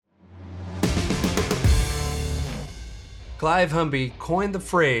Clive Humby coined the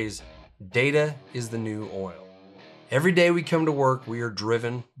phrase, data is the new oil. Every day we come to work, we are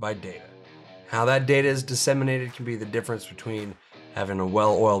driven by data. How that data is disseminated can be the difference between having a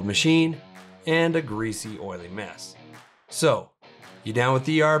well-oiled machine and a greasy, oily mess. So, you down with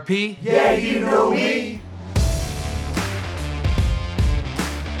ERP? Yeah, you know me.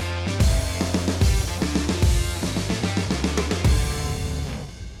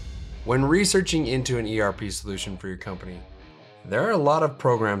 When researching into an ERP solution for your company, there are a lot of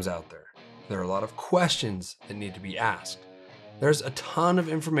programs out there. There are a lot of questions that need to be asked. There's a ton of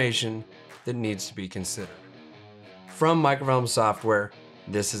information that needs to be considered. From Microrealm Software,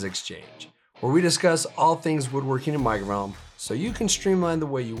 this is Exchange, where we discuss all things woodworking in Microrealm so you can streamline the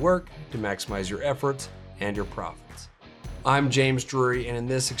way you work to maximize your efforts and your profits. I'm James Drury, and in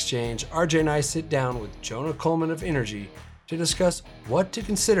this Exchange, RJ and I sit down with Jonah Coleman of Energy to discuss what to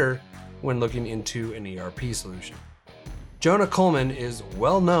consider when looking into an ERP solution. Jonah Coleman is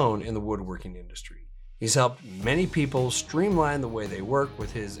well known in the woodworking industry. He's helped many people streamline the way they work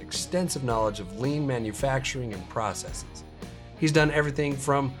with his extensive knowledge of lean manufacturing and processes. He's done everything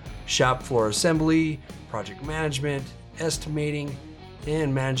from shop floor assembly, project management, estimating,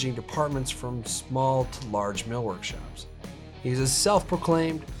 and managing departments from small to large millwork shops. He's a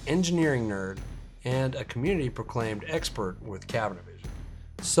self-proclaimed engineering nerd and a community-proclaimed expert with Cabinet Vision.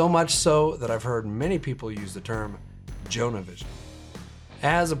 So much so that I've heard many people use the term Jonah Vision.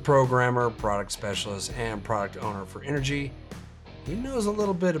 As a programmer, product specialist, and product owner for Energy, he knows a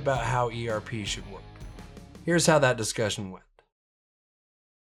little bit about how ERP should work. Here's how that discussion went.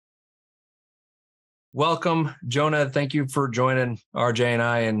 Welcome, Jonah. Thank you for joining RJ and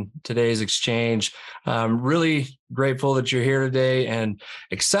I in today's exchange. I'm really grateful that you're here today and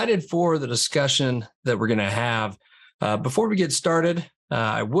excited for the discussion that we're going to have. Before we get started,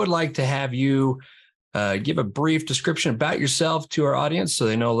 I would like to have you give a brief description about yourself to our audience so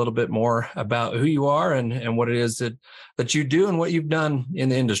they know a little bit more about who you are and what it is that you do and what you've done in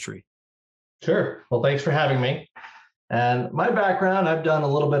the industry. Sure. Well, thanks for having me. And my background, I've done a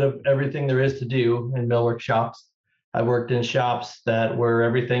little bit of everything there is to do in millwork shops. I worked in shops that were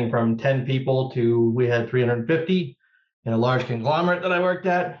everything from 10 people to we had 350 in a large conglomerate that I worked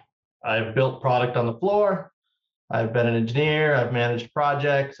at. I've built product on the floor. I've been an engineer. I've managed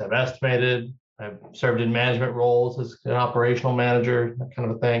projects. I've estimated. I've served in management roles as an operational manager, that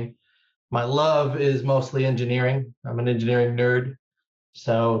kind of a thing. My love is mostly engineering. I'm an engineering nerd,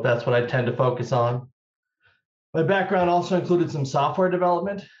 so that's what I tend to focus on. My background also included some software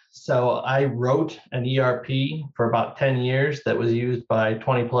development. So I wrote an ERP for about 10 years that was used by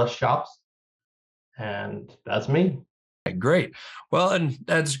 20 plus shops. And that's me. Great. Well, and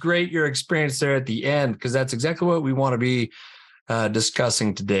that's great, your experience there at the end, because that's exactly what we want to be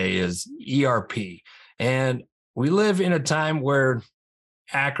discussing today is ERP. And we live in a time where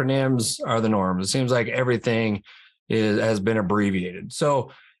acronyms are the norm. It seems like everything has been abbreviated.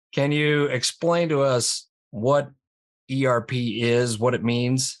 So can you explain to us what ERP is, what it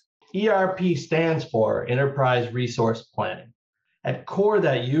means? ERP stands for Enterprise Resource Planning. At core,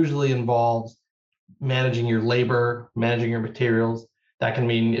 that usually involves managing your labor, managing your materials. That can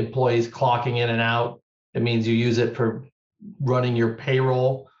mean employees clocking in and out. It means you use it for running your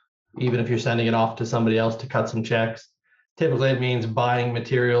payroll, even if you're sending it off to somebody else to cut some checks. Typically, it means buying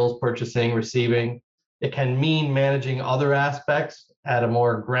materials, purchasing, receiving. It can mean managing other aspects at a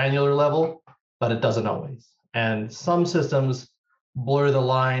more granular level, but it doesn't always. And some systems blur the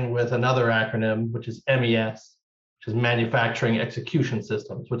line with another acronym, which is MES, which is Manufacturing Execution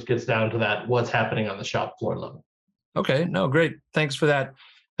Systems, which gets down to that, what's happening on the shop floor level. Okay, no, great. Thanks for that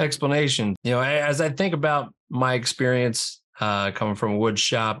explanation. You know, as I think about my experience coming from a wood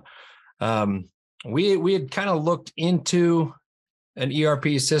shop, we had kind of looked into an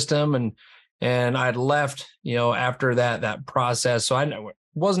ERP system and I'd left, you know, after that process. So I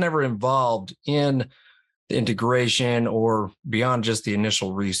wasn't ever involved in the integration or beyond just the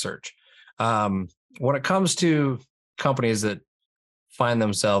initial research. When it comes to companies that find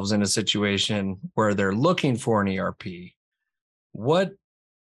themselves in a situation where they're looking for an ERP, what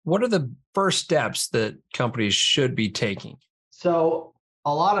are the first steps that companies should be taking? So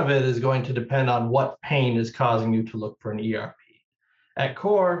a lot of it is going to depend on what pain is causing you to look for an ERP. At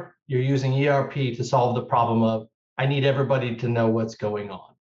core, you're using ERP to solve the problem of, I need everybody to know what's going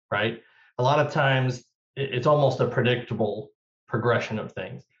on, right? A lot of times it's almost a predictable progression of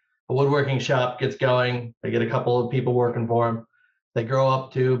things. A woodworking shop gets going, they get a couple of people working for them. They grow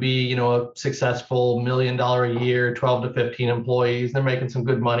up to be, you know, a successful $1 million a year, 12 to 15 employees. They're making some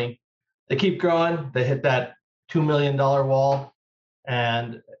good money. They keep growing. They hit that $2 million wall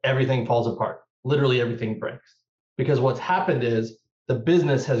and everything falls apart. Literally everything breaks because what's happened is the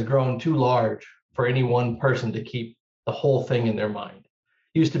business has grown too large for any one person to keep the whole thing in their mind.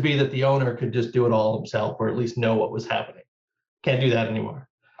 It used to be that the owner could just do it all himself, or at least know what was happening. Can't do that anymore.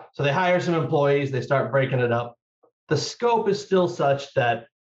 So they hire some employees, they start breaking it up. The scope is still such that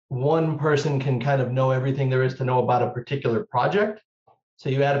one person can kind of know everything there is to know about a particular project. So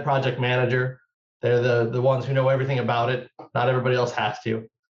you add a project manager, they're the ones who know everything about it. Not everybody else has to,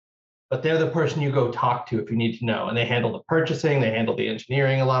 but they're the person you go talk to if you need to know. And they handle the purchasing, they handle the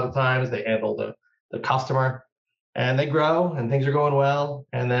engineering a lot of times, they handle the customer, and they grow and things are going well.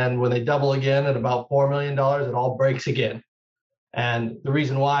 And then when they double again at about $4 million, it all breaks again. And the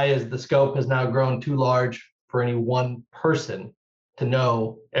reason why is the scope has now grown too large for any one person to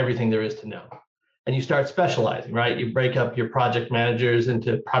know everything there is to know. And you start specializing, right? You break up your project managers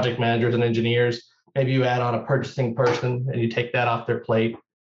into project managers and engineers. Maybe you add on a purchasing person and you take that off their plate.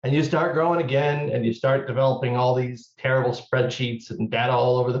 And you start growing again and you start developing all these terrible spreadsheets and data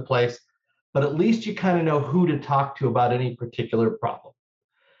all over the place. But at least you kind of know who to talk to about any particular problem.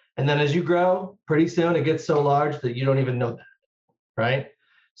 And then as you grow, pretty soon it gets so large that you don't even know that, right?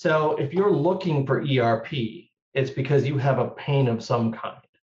 So if you're looking for ERP, it's because you have a pain of some kind.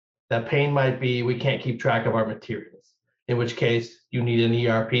 That pain might be we can't keep track of our materials, in which case you need an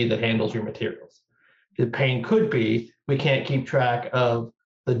ERP that handles your materials. The pain could be we can't keep track of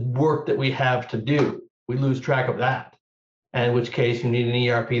the work that we have to do. We lose track of that, and in which case you need an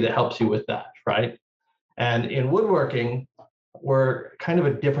ERP that helps you with that, right? And in woodworking, we're kind of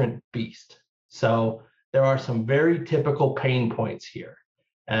a different beast. So there are some very typical pain points here.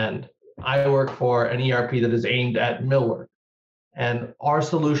 And I work for an ERP that is aimed at millwork. And our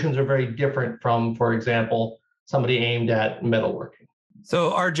solutions are very different from, for example, somebody aimed at metalworking.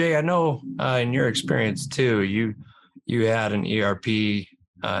 So RJ, I know in your experience too, you had an ERP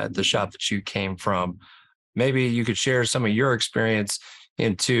at the shop that you came from. Maybe you could share some of your experience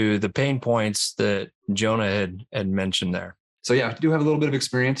into the pain points that Jonah had mentioned there. So yeah, I do have a little bit of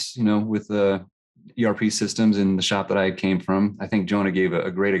experience, with the ERP systems in the shop that I came from. I think Jonah gave a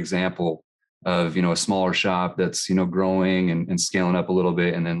great example of, a smaller shop that's, growing and scaling up a little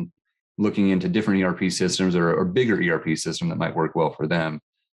bit, and then looking into different ERP systems or bigger ERP system that might work well for them.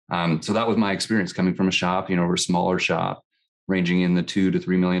 So that was my experience coming from a shop, we're a smaller shop ranging in the $2 to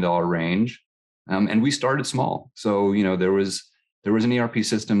 $3 million range. And we started small. So, there was an ERP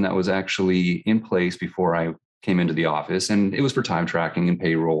system that was actually in place before I came into the office, and it was for time tracking and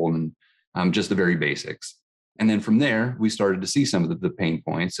payroll and just the very basics. And then from there, we started to see some of the pain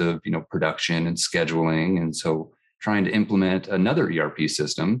points of, production and scheduling. And so trying to implement another ERP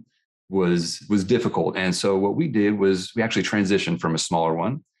system was difficult. And so what we did was we actually transitioned from a smaller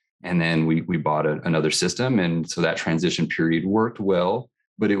one, and then we bought another system. And so that transition period worked well,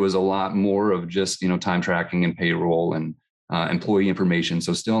 but it was a lot more of just, time tracking and payroll and employee information.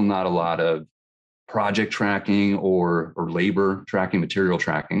 So still not a lot of project tracking or labor tracking, material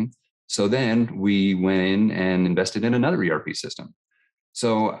tracking. So then we went in and invested in another ERP system.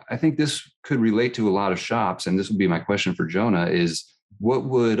 So I think this could relate to a lot of shops. And this would be my question for Jonah is, what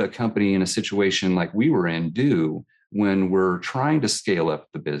would a company in a situation like we were in do when we're trying to scale up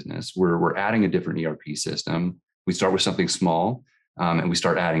the business? We're adding a different ERP system. We start with something small and we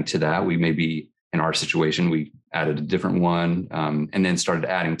start adding to that. We maybe, in our situation, we added a different one and then started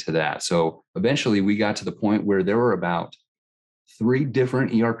adding to that. So eventually we got to the point where there were about 3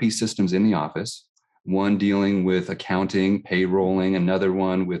 different ERP systems in the office, one dealing with accounting, payrolling, another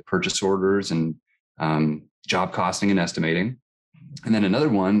one with purchase orders and job costing and estimating, and then another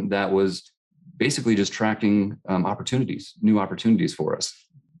one that was basically just tracking new opportunities for us.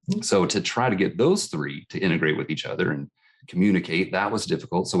 So to try to get those 3 to integrate with each other and communicate, that was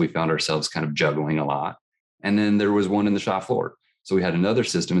difficult. So we found ourselves kind of juggling a lot. And then there was one in the shop floor. So we had another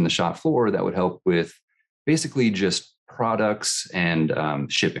system in the shop floor that would help with basically just products and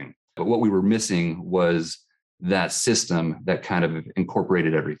shipping. But what we were missing was that system that kind of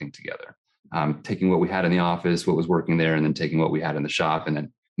incorporated everything together, taking what we had in the office, what was working there, and then taking what we had in the shop and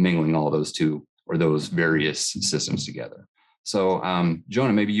then mingling all those two or those various systems together. So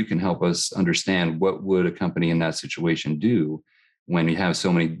Jonah, maybe you can help us understand what would a company in that situation do when you have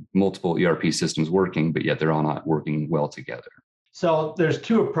so many multiple ERP systems working, but yet they're all not working well together. So there's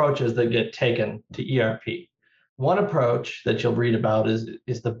 2 approaches that get taken to ERP. One approach that you'll read about is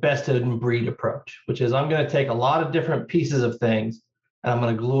the best in breed approach, which is I'm going to take a lot of different pieces of things and I'm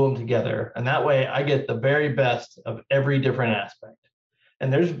going to glue them together. And that way I get the very best of every different aspect.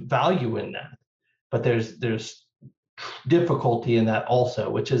 And there's value in that, but there's difficulty in that also,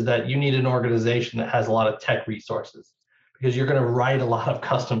 which is that you need an organization that has a lot of tech resources because you're going to write a lot of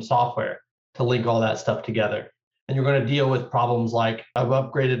custom software to link all that stuff together. And you're going to deal with problems like I've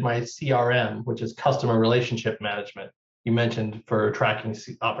upgraded my CRM, which is customer relationship management, you mentioned for tracking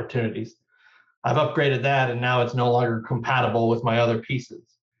opportunities. I've upgraded that and now it's no longer compatible with my other pieces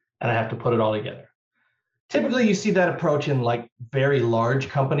and I have to put it all together. Typically, you see that approach in like very large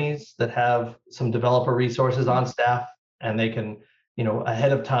companies that have some developer resources on staff and they can,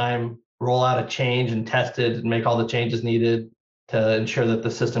 ahead of time roll out a change and test it and make all the changes needed to ensure that the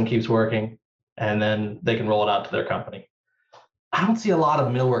system keeps working. And then they can roll it out to their company. I don't see a lot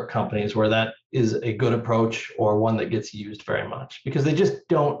of millwork companies where that is a good approach or one that gets used very much because they just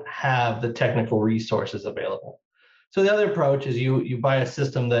don't have the technical resources available. So the other approach is you buy a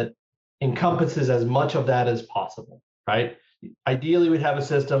system that encompasses as much of that as possible, right? Ideally, we'd have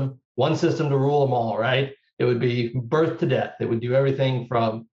one system to rule them all, right? It would be birth to death. It would do everything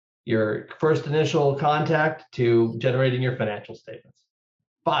from your first initial contact to generating your financial statements.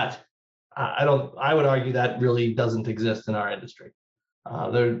 But I would argue that really doesn't exist in our industry.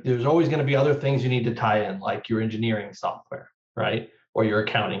 There's always going to be other things you need to tie in, like your engineering software, right? Or your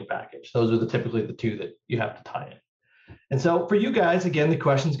accounting package. Those are typically the two that you have to tie in. And so for you guys, again, the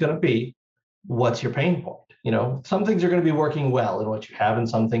question is going to be, what's your pain point? Some things are going to be working well in what you have and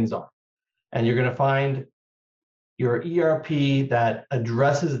some things aren't. And you're going to find your ERP that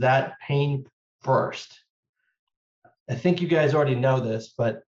addresses that pain first. I think you guys already know this,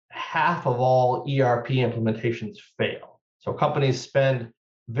 but half of all ERP implementations fail. So companies spend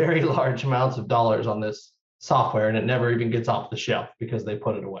very large amounts of dollars on this software and it never even gets off the shelf because they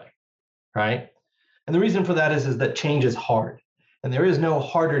put it away, right? And the reason for that is that change is hard. And there is no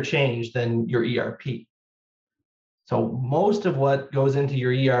harder change than your ERP. So most of what goes into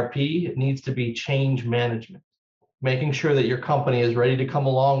your ERP needs to be change management, making sure that your company is ready to come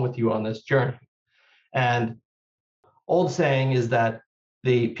along with you on this journey. And old saying is that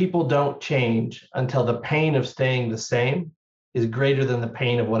the people don't change until the pain of staying the same is greater than the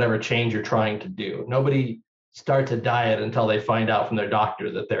pain of whatever change you're trying to do. Nobody starts a diet until they find out from their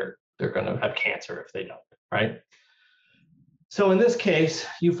doctor that they're going to have cancer if they don't, right? So in this case,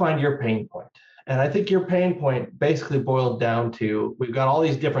 you find your pain point. And I think your pain point basically boiled down to, we've got all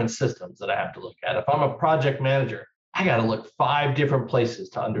these different systems that I have to look at. If I'm a project manager, I got to look 5 different places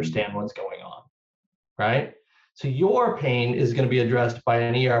to understand what's going on, right? So your pain is going to be addressed by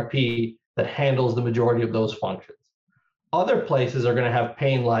an ERP that handles the majority of those functions. Other places are going to have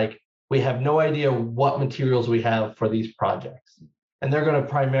pain like, we have no idea what materials we have for these projects. And they're going to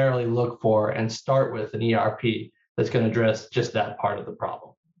primarily look for and start with an ERP that's going to address just that part of the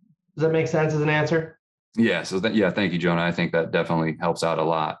problem. Does that make sense as an answer? Yeah. Thank you, Jonah. I think that definitely helps out a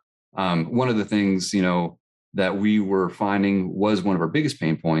lot. One of the things, that we were finding was one of our biggest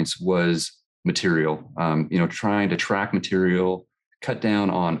pain points was material, trying to track material, cut down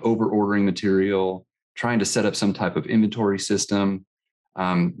on over ordering material, trying to set up some type of inventory system.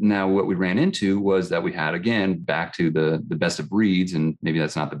 Now, what we ran into was that we had, again, back to the best of breeds, and maybe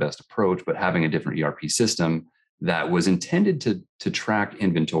that's not the best approach, but having a different ERP system that was intended to track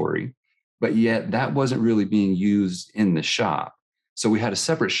inventory, but yet that wasn't really being used in the shop. So we had a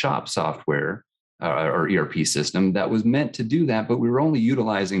separate shop software or ERP system that was meant to do that, but we were only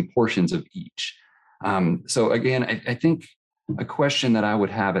utilizing portions of each. So again, I think a question that I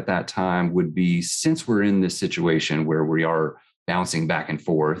would have at that time would be, since we're in this situation where we are bouncing back and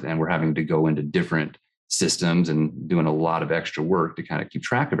forth and we're having to go into different systems and doing a lot of extra work to kind of keep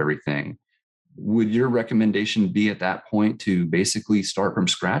track of everything, would your recommendation be at that point to basically start from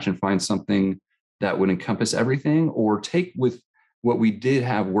scratch and find something that would encompass everything, or take with what we did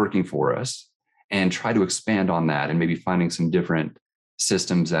have working for us and try to expand on that and maybe finding some different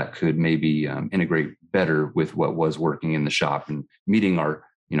systems that could maybe integrate better with what was working in the shop and meeting our,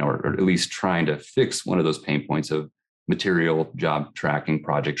 or at least trying to fix one of those pain points of material, job tracking,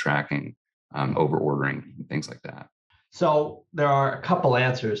 project tracking, over ordering, and things like that? So there are a couple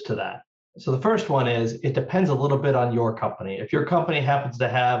answers to that. So the first one is, it depends a little bit on your company. If your company happens to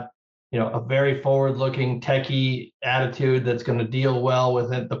have, a very forward-looking techie attitude that's going to deal well with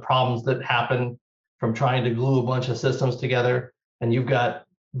the problems that happen from trying to glue a bunch of systems together, and you've got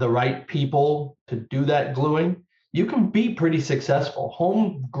the right people to do that gluing, you can be pretty successful.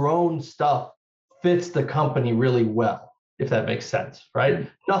 Homegrown stuff fits the company really well, if that makes sense, right?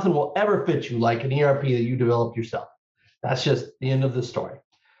 Nothing will ever fit you like an ERP that you developed yourself. That's just the end of the story.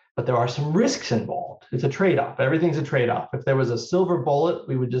 But there are some risks involved. It's a trade-off. Everything's a trade-off. If there was a silver bullet,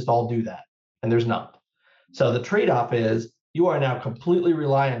 we would just all do that. And there's not. So the trade-off is, you are now completely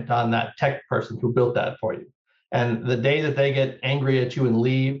reliant on that tech person who built that for you. And the day that they get angry at you and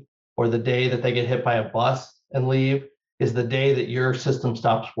leave, or the day that they get hit by a bus and leave, is the day that your system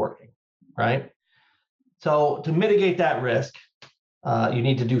stops working, right? So to mitigate that risk, you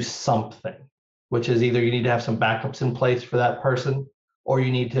need to do something, which is either you need to have some backups in place for that person, or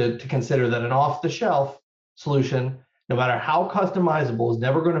you need to consider that an off-the-shelf solution, no matter how customizable, is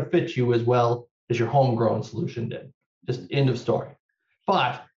never going to fit you as well as your homegrown solution did. Just end of story.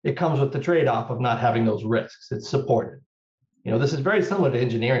 But it comes with the trade-off of not having those risks. It's supported. This is very similar to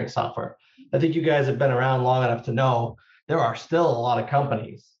engineering software. I think you guys have been around long enough to know there are still a lot of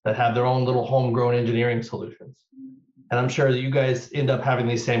companies that have their own little homegrown engineering solutions. And I'm sure that you guys end up having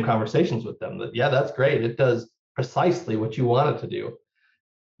these same conversations with them that, yeah, that's great. It does precisely what you want it to do.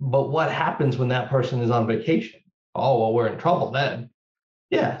 But what happens when that person is on vacation? Oh, well, we're in trouble then.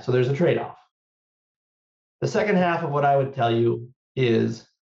 Yeah, so there's a trade-off. The second half of what I would tell you is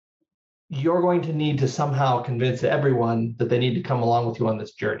you're going to need to somehow convince everyone that they need to come along with you on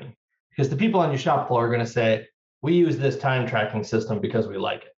this journey. Because the people on your shop floor are going to say, we use this time tracking system because we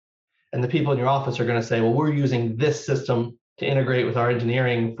like it. And the people in your office are going to say, well, we're using this system to integrate with our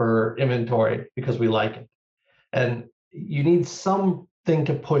engineering for inventory because we like it. And you need something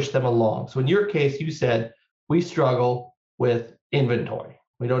to push them along. So in your case, you said, we struggle with inventory.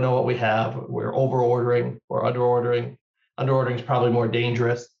 We don't know what we have. We're over ordering or under ordering. Under ordering is probably more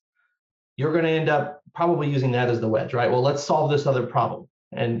dangerous. You're going to end up probably using that as the wedge, right? Well, let's solve this other problem.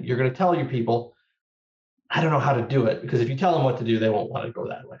 And you're going to tell your people, I don't know how to do it, because if you tell them what to do, they won't want to go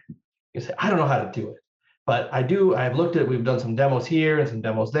that way. You say, I don't know how to do it, but I do. I've looked at, we've done some demos here and some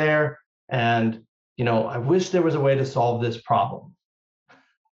demos there. And, I wish there was a way to solve this problem.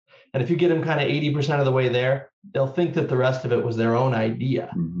 And if you get them kind of 80% of the way there, they'll think that the rest of it was their own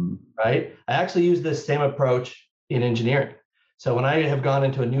idea, right? I actually use this same approach in engineering. So when I have gone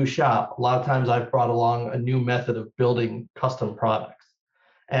into a new shop, a lot of times I've brought along a new method of building custom products.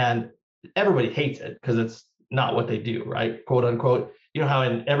 And everybody hates it because it's not what they do, right? Quote unquote. You know how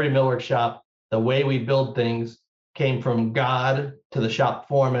in every millwork shop, the way we build things came from God to the shop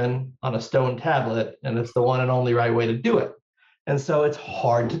foreman on a stone tablet, and it's the one and only right way to do it. And so it's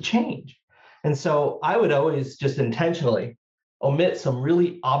hard to change. And so I would always just intentionally omit some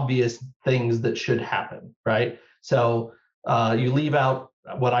really obvious things that should happen, right? So you leave out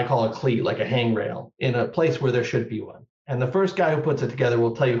what I call a cleat, like a hangrail, in a place where there should be one. And the first guy who puts it together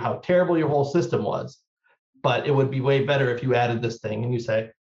will tell you how terrible your whole system was, but it would be way better if you added this thing. And you say,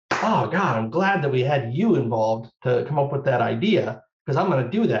 oh God, I'm glad that we had you involved to come up with that idea, because I'm going to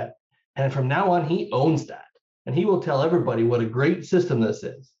do that. And from now on, he owns that. And he will tell everybody what a great system this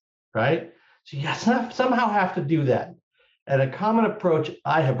is, right? So you somehow have to do that. And a common approach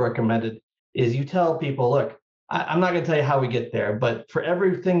I have recommended is you tell people, look, I'm not going to tell you how we get there, but for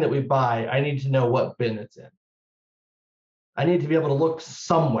everything that we buy, I need to know what bin it's in. I need to be able to look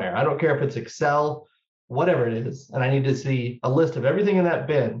somewhere. I don't care if it's Excel, whatever it is. And I need to see a list of everything in that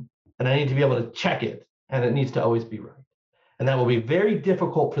bin, and I need to be able to check it, and it needs to always be right. And that will be very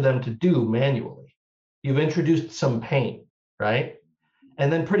difficult for them to do manually. You've introduced some pain, right?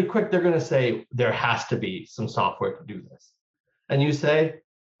 And then pretty quick, they're going to say, there has to be some software to do this. And you say,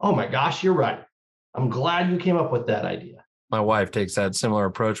 oh my gosh, you're right. I'm glad you came up with that idea. My wife takes that similar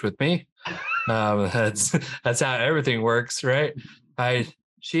approach with me. That's how everything works, right?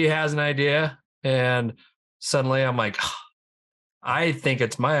 She has an idea, and suddenly I'm like, oh, I think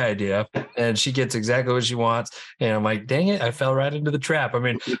it's my idea, and she gets exactly what she wants. And I'm like, dang it, I fell right into the trap. I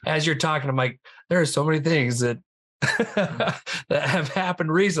mean, as you're talking, I'm like, there are so many things that that have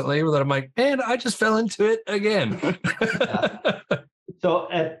happened recently that I'm like, man, I just fell into it again. So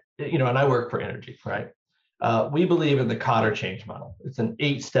and I work for Energy, right? We believe in the Cotter change model. It's an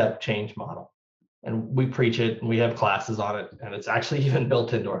 8-step change model, and we preach it, and we have classes on it, and it's actually even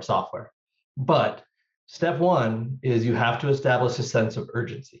built into our software. But step one is you have to establish a sense of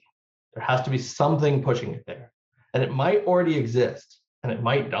urgency. There has to be something pushing it there, and it might already exist, and it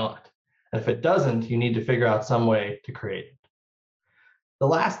might not. And if it doesn't, you need to figure out some way to create it. The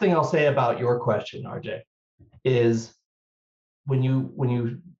last thing I'll say about your question, RJ, is when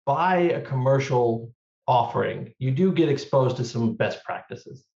you buy a commercial offering, you do get exposed to some best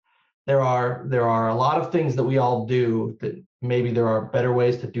practices. There are a lot of things that we all do that maybe there are better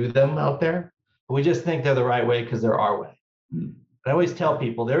ways to do them out there, but we just think they're the right way because they're our way. I always tell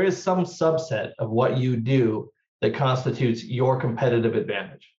people there is some subset of what you do that constitutes your competitive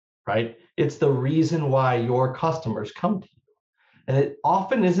advantage, right? It's the reason why your customers come to you. And it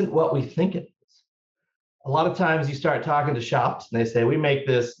often isn't what we think it is. A lot of times you start talking to shops and they say, we make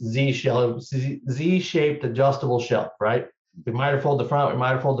this Z-shaped adjustable shelf, right? We miter fold the front, we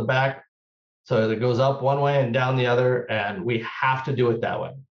miter fold the back. So it goes up one way and down the other, and we have to do it that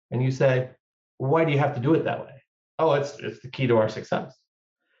way. And you say, why do you have to do it that way? Oh, it's the key to our success.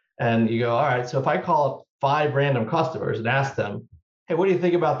 And you go, all right, so if I call up 5 random customers and ask them, hey, what do you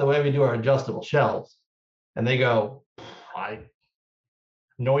think about the way we do our adjustable shelves? And they go, I have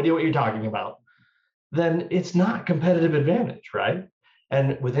no idea what you're talking about. Then it's not competitive advantage, right?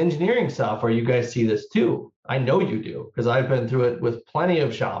 And with engineering software, you guys see this too. I know you do, because I've been through it with plenty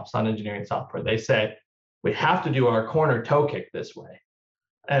of shops on engineering software. They say, we have to do our corner toe kick this way.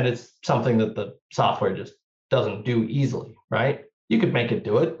 And it's something that the software just doesn't do easily, right? You could make it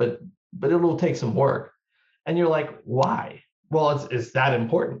do it, but it'll take some work. And you're like, why? Well, it's that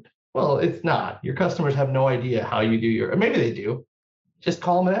important. Well, it's not. Your customers have no idea how you do or maybe they do. Just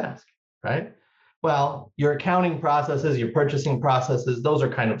call them and ask, right? Well, your accounting processes, your purchasing processes, those are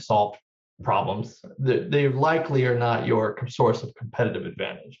kind of solved problems. They likely are not your source of competitive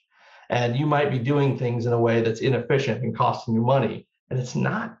advantage. And you might be doing things in a way that's inefficient and costing you money, and it's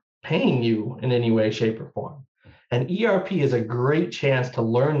not paying you in any way, shape, or form. And ERP is a great chance to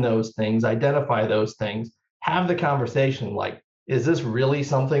learn those things, identify those things, have the conversation like, is this really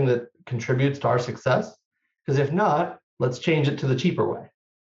something that contributes to our success? Because if not, let's change it to the cheaper way.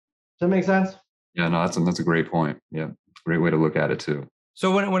 Does that make sense? Yeah, no, that's a great point. Yeah, great way to look at it too.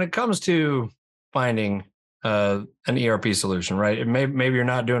 So when it comes to finding an ERP solution, right? Maybe you're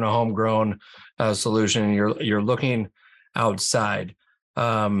not doing a homegrown solution. You're looking outside.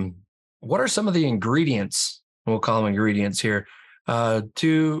 What are some of the ingredients? We'll call them ingredients here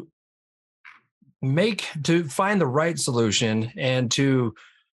to find the right solution and to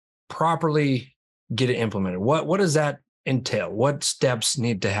properly get it implemented. What does that entail? What steps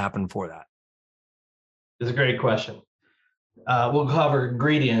need to happen for that? It's a great question. We'll cover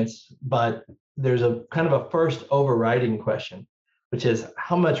ingredients, but there's a kind of a first overriding question, which is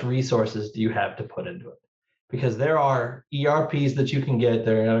how much resources do you have to put into it? Because there are ERPs that you can get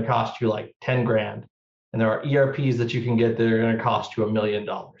that are going to cost you like 10 grand. And there are ERPs that you can get that are going to cost you $1 million,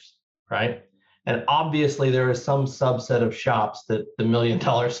 right? And obviously there is some subset of shops that the $1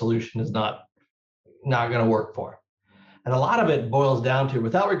 million solution is not going to work for. And a lot of it boils down to,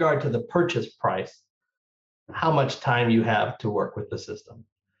 without regard to the purchase price, how much time you have to work with the system.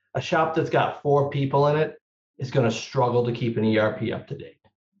 A shop that's got 4 people in it is going to struggle to keep an ERP up to date.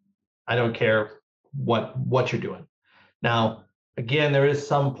 I don't care what you're doing. Now, again, there is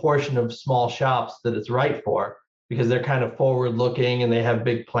some portion of small shops that it's right for because they're kind of forward looking and they have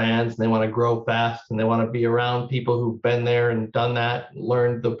big plans and they want to grow fast and they want to be around people who've been there and done that, and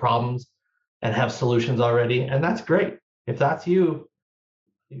learned the problems and have solutions already. And that's great. If that's you,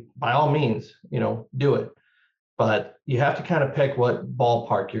 by all means, do it. But you have to kind of pick what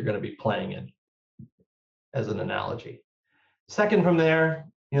ballpark you're going to be playing in as an analogy. Second from there,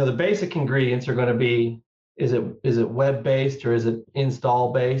 the basic ingredients are going to be, is it web-based or is it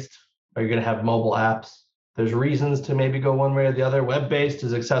install-based? Are you going to have mobile apps? There's reasons to maybe go one way or the other. Web-based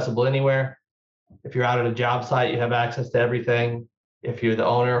is accessible anywhere. If you're out at a job site, you have access to everything. If you're the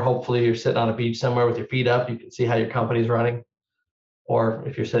owner, hopefully you're sitting on a beach somewhere with your feet up, you can see how your company's running. Or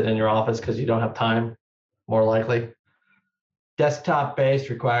if you're sitting in your office because you don't have time, more likely. Desktop-based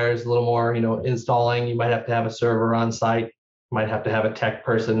requires a little more, installing. You might have to have a server on site. You might have to have a tech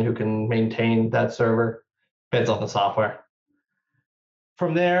person who can maintain that server. Depends on the software.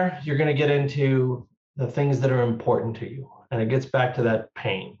 From there, you're going to get into the things that are important to you. And it gets back to that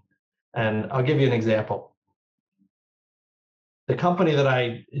pain. And I'll give you an example. The company that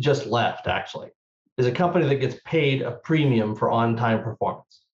I just left, actually, is a company that gets paid a premium for on-time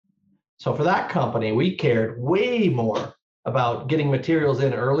performance. So for that company, we cared way more about getting materials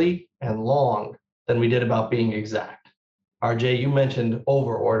in early and long than we did about being exact. RJ, you mentioned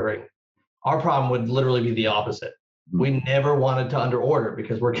over ordering. Our problem would literally be the opposite. We never wanted to under order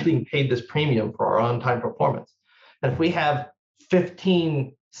because we're getting paid this premium for our on-time performance. And if we have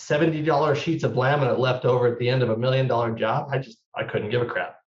 15 $70 sheets of laminate left over at the end of $1 million job, I couldn't give a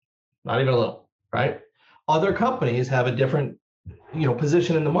crap. Not even a little, right? Other companies have a different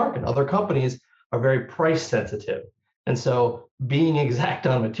position in the market. Other companies are very price sensitive. And so being exact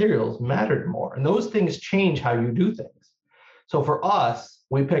on materials mattered more. And those things change how you do things. So for us,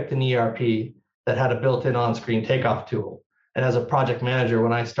 we picked an ERP that had a built-in on-screen takeoff tool. And as a project manager,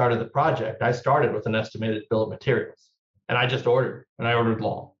 when I started the project, I started with an estimated bill of materials. And I just ordered, and I ordered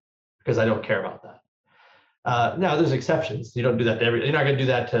long because I don't care about that. Now there's exceptions. You don't do that to you're not going to do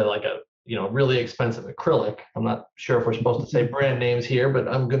that to like a really expensive acrylic. I'm not sure if we're supposed to say brand names here, but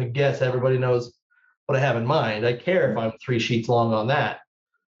I'm going to guess everybody knows what I have in mind. I care if I'm 3 sheets long on that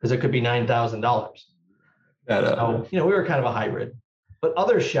because it could be $9,000. So, we were kind of a hybrid. But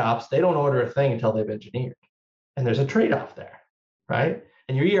other shops, they don't order a thing until they've engineered. And there's a trade-off there, right?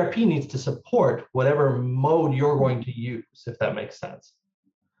 And your ERP needs to support whatever mode you're going to use, if that makes sense.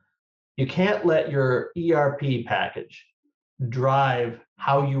 You can't let your ERP package drive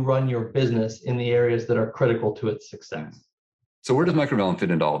how you run your business in the areas that are critical to its success. So where does Microvalent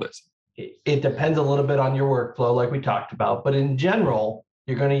fit into all this? It depends a little bit on your workflow, like we talked about, but in general,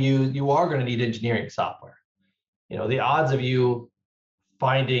 you are going to need engineering software. The odds of you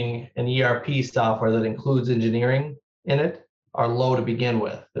finding an ERP software that includes engineering in it are low to begin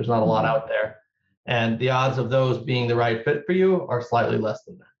with. There's not a lot out there. And the odds of those being the right fit for you are slightly less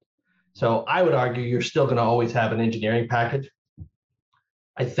than that. So I would argue you're still going to always have an engineering package.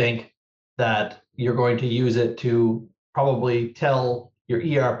 I think that you're going to use it to probably tell your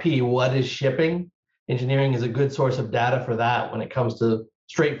ERP what is shipping. Engineering is a good source of data for that when it comes to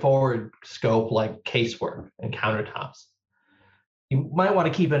straightforward scope like casework and countertops. You might want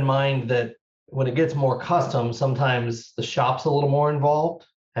to keep in mind that when it gets more custom, sometimes the shop's a little more involved.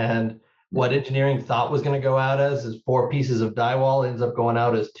 And what engineering thought was going to go out as is 4 pieces of drywall ends up going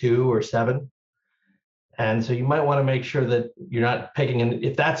out as 2 or 7. And so you might want to make sure that you're not picking,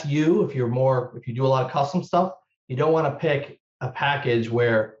 if that's you, if you do a lot of custom stuff, you don't want to pick a package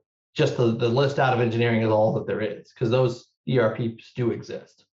where just the list out of engineering is all that there is, because those ERPs do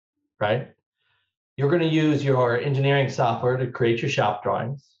exist, right? You're going to use your engineering software to create your shop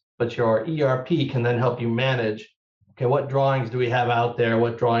drawings, but your ERP can then help you manage, okay, what drawings do we have out there?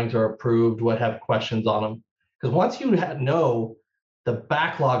 What drawings are approved? What have questions on them? Because once you know the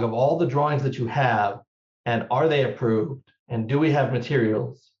backlog of all the drawings that you have, and are they approved? And do we have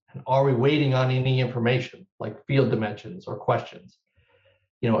materials? And are we waiting on any information like field dimensions or questions?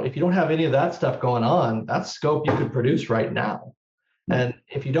 If you don't have any of that stuff going on, that's scope you could produce right now. And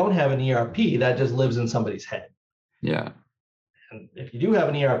if you don't have an ERP, that just lives in somebody's head. Yeah. And if you do have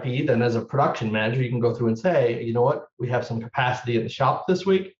an ERP, then as a production manager, you can go through and say, you know what, we have some capacity in the shop this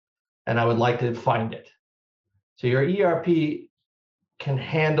week, and I would like to find it. So your ERP can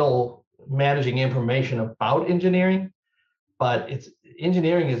handle managing information about engineering, but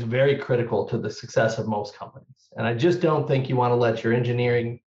engineering is very critical to the success of most companies. And I just don't think you want to let your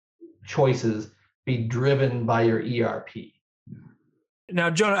engineering choices be driven by your ERP. Now,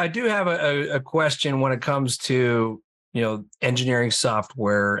 Jonah, I do have a question when it comes to engineering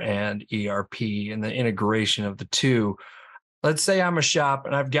software and ERP and the integration of the two. Let's say I'm a shop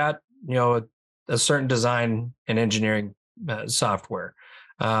and I've got a certain design and engineering software.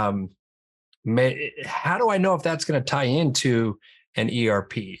 How do I know if that's going to tie into an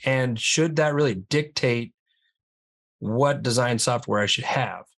ERP? And should that really dictate what design software I should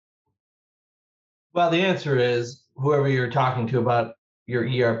have? Well, the answer is whoever you're talking to about your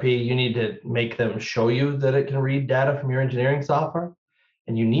ERP, you need to make them show you that it can read data from your engineering software,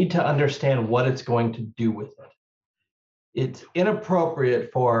 and you need to understand what it's going to do with it. It's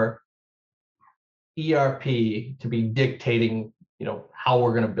inappropriate for ERP to be dictating, how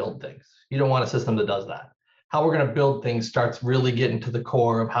we're going to build things. You don't want a system that does that. How we're going to build things starts really getting to the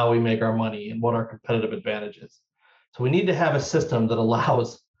core of how we make our money and what our competitive advantage is. So we need to have a system that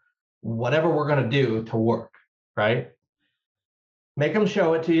allows whatever we're going to do to work, right? Make them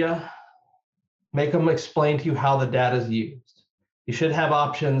show it to you. Make them explain to you how the data is used. You should have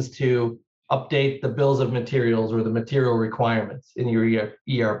options to update the bills of materials or the material requirements in your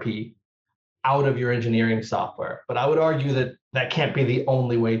ERP out of your engineering software. But I would argue that that can't be the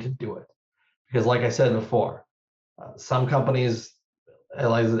only way to do it. Because like I said before, some companies,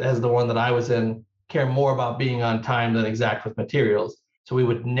 as the one that I was in, care more about being on time than exact with materials. So we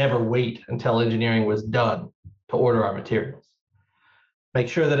would never wait until engineering was done to order our materials. Make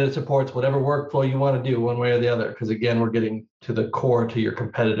sure that it supports whatever workflow you want to do one way or the other, because again, we're getting to the core to your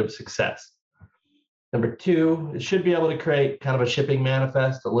competitive success. Number 2, it should be able to create kind of a shipping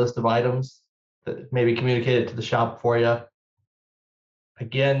manifest, a list of items that maybe communicated to the shop for you.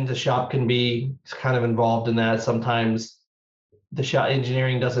 Again, the shop can be kind of involved in that. Sometimes the shop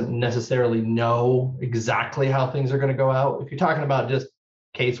engineering doesn't necessarily know exactly how things are going to go out. If you're talking about just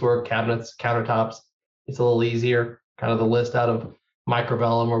casework, cabinets, countertops, it's a little easier. Kind of the list out of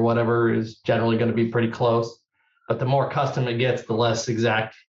Microvellum or whatever is generally going to be pretty close. But the more custom it gets, the less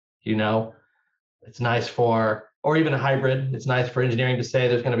exact, It's nice for, or even a hybrid, it's nice for engineering to say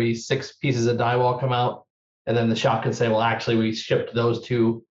there's going to be 6 pieces of drywall come out. And then the shop can say, well, actually, we shipped those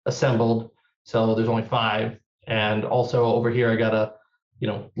 2 assembled, so there's only 5. And also over here, I got a,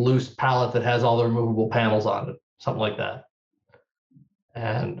 loose pallet that has all the removable panels on it, something like that.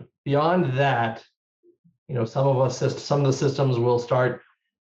 And beyond that, some of the systems will start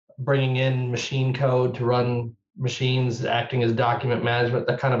bringing in machine code to run machines, acting as document management,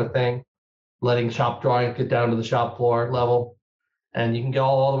 that kind of a thing, letting shop drawings get down to the shop floor level. And you can go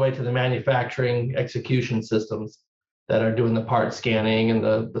all the way to the manufacturing execution systems that are doing the part scanning and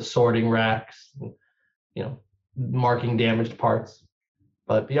the sorting racks, and, marking damaged parts.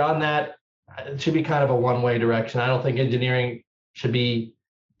 But beyond that, it should be kind of a one-way direction. I don't think engineering should be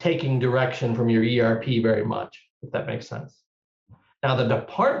taking direction from your ERP very much, if that makes sense. Now, the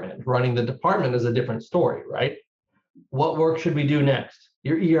department, running the department is a different story, right? What work should we do next?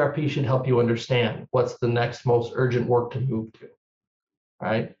 Your ERP should help you understand what's the next most urgent work to move to,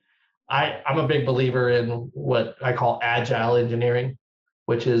 right? I'm a big believer in what I call agile engineering,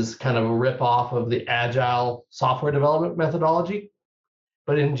 which is kind of a rip off of the agile software development methodology.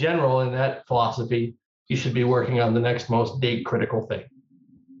 But in general, in that philosophy, you should be working on the next most date critical thing.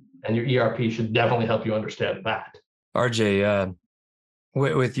 And your ERP should definitely help you understand that. RJ,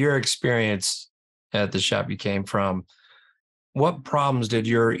 with your experience at the shop you came from, what problems did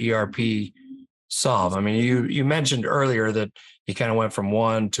your ERP solve? I mean, you mentioned earlier that you kind of went from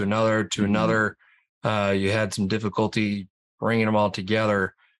one to another to another. You had some difficulty bringing them all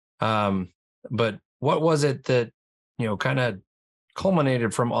together. But what was it that, kind of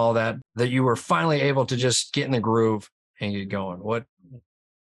culminated from all that you were finally able to just get in the groove and get going?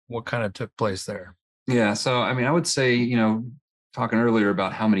 What kind of took place there? Yeah. So, I mean, I would say, talking earlier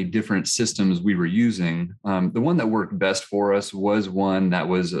about how many different systems we were using, the one that worked best for us was one that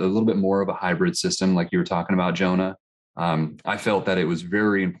was a little bit more of a hybrid system, like you were talking about, Jonah. I felt that it was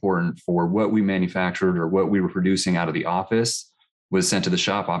very important for what we manufactured or what we were producing out of the office was sent to the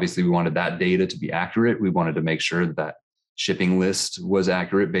shop. Obviously, we wanted that data to be accurate. We wanted to make sure that shipping list was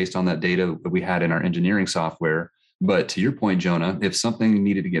accurate based on that data that we had in our engineering software. But to your point, Jonah, if something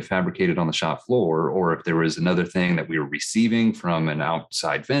needed to get fabricated on the shop floor, or if there was another thing that we were receiving from an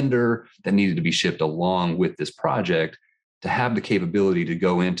outside vendor that needed to be shipped along with this project, to have the capability to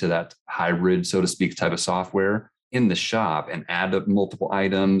go into that hybrid, so to speak, type of software in the shop and add up multiple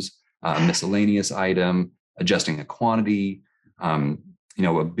items, miscellaneous item, adjusting a quantity,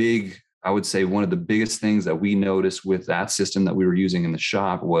 I would say one of the biggest things that we noticed with that system that we were using in the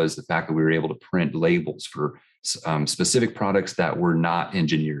shop was the fact that we were able to print labels for specific products that were not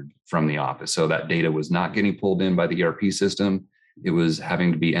engineered from the office. So that data was not getting pulled in by the ERP system. It was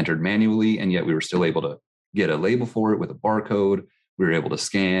having to be entered manually, and yet we were still able to get a label for it with a barcode. We were able to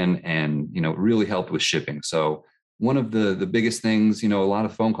scan, and it really helped with shipping. So one of the biggest things, a lot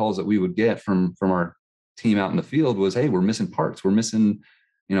of phone calls that we would get from our team out in the field was, hey, we're missing parts. We're missing,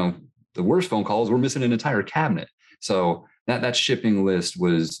 the worst phone calls, we're missing an entire cabinet. So that shipping list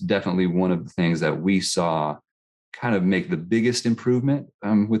was definitely one of the things that we saw kind of make the biggest improvement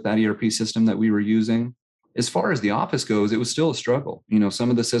with that ERP system that we were using. As far as the office goes, it was still a struggle. Some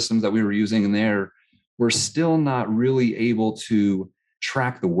of the systems that we were using in there were still not really able to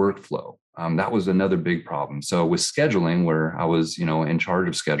track the workflow. That was another big problem. So with scheduling, where I was, in charge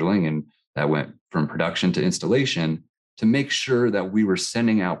of scheduling, and that went from production to installation, to make sure that we were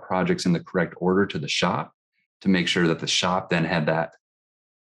sending out projects in the correct order to the shop, to make sure that the shop then had that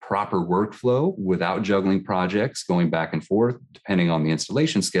proper workflow without juggling projects going back and forth, depending on the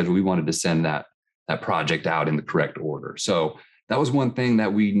installation schedule. We wanted to send that project out in the correct order. So that was one thing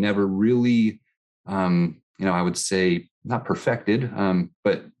that we never really, I would say not perfected,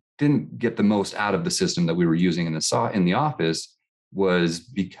 but didn't get the most out of the system that we were using in the office, was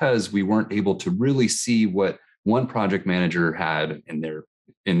because we weren't able to really see what one project manager had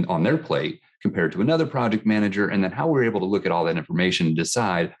on their plate compared to another project manager, and then how we're able to look at all that information and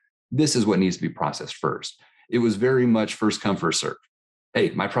decide this is what needs to be processed first. It was very much first come, first serve.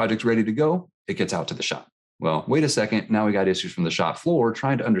 Hey, my project's ready to go. It gets out to the shop. Well, wait a second. Now we got issues from the shop floor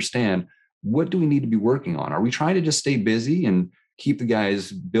trying to understand, what do we need to be working on? Are we trying to just stay busy and keep the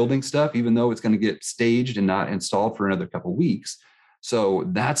guys building stuff, even though it's going to get staged and not installed for another couple of weeks? So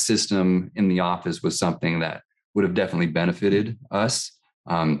that system in the office was something that would have definitely benefited us.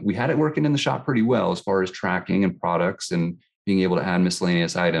 We had it working in the shop pretty well as far as tracking and products and being able to add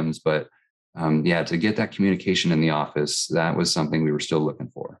miscellaneous items. But to get that communication in the office, that was something we were still looking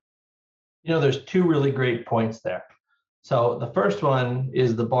for. There's two really great points there. So the first one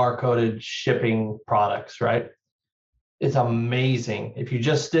is the barcoded shipping products, right? It's amazing. If you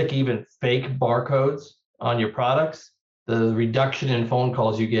just stick even fake barcodes on your products, the reduction in phone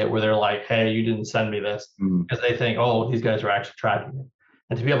calls you get where they're like, hey, you didn't send me this, because they think, oh, these guys are actually tracking it.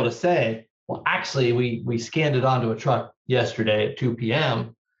 And to be able to say, well, actually, we scanned it onto a truck yesterday at 2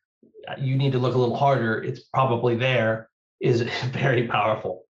 p.m. You need to look a little harder. It's probably there, is very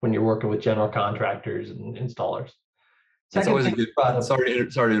powerful when you're working with general contractors and installers. That's always a good. Sorry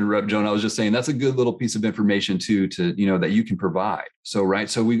to interrupt, Joan. I was just saying that's a good little piece of information too, that you can provide. So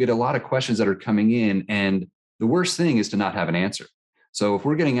we get a lot of questions that are coming in, and the worst thing is to not have an answer. So if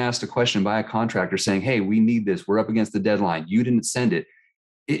we're getting asked a question by a contractor saying, hey, we need this, we're up against the deadline, you didn't send it,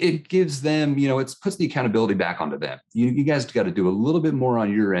 it gives them, it puts the accountability back onto them. You guys got to do a little bit more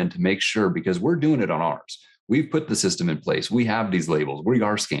on your end to make sure, because we're doing it on ours. We've put the system in place. We have these labels. We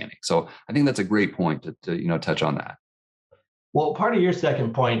are scanning. So I think that's a great point to touch on that. Well, part of your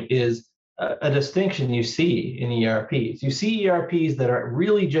second point is a distinction you see in ERPs. You see ERPs that are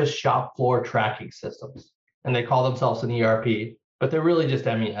really just shop floor tracking systems, and they call themselves an ERP, but they're really just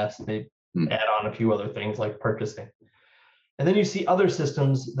MES. They add on a few other things like purchasing. And then you see other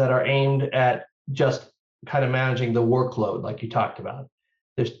systems that are aimed at just kind of managing the workload, like you talked about.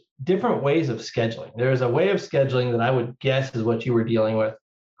 There's different ways of scheduling. There's a way of scheduling that I would guess is what you were dealing with,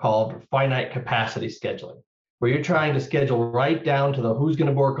 called finite capacity scheduling, where you're trying to schedule right down to the who's going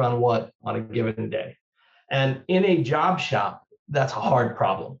to work on what on a given day. And in a job shop, that's a hard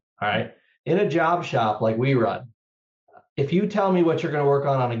problem. All right. In a job shop like we run, if you tell me what you're going to work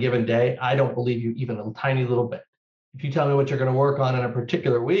on a given day, I don't believe you even a tiny little bit. If you tell me what you're going to work on in a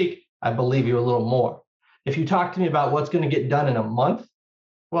particular week, I believe you a little more. If you talk to me about what's going to get done in a month,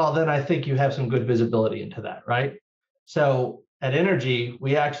 well, then I think you have some good visibility into that, right? So at Energy,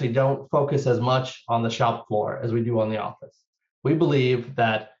 we actually don't focus as much on the shop floor as we do on the office. We believe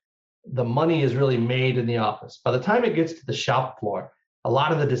that the money is really made in the office. By the time it gets to the shop floor, a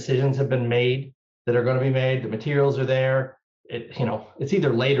lot of the decisions have been made that are going to be made. The materials are there. It's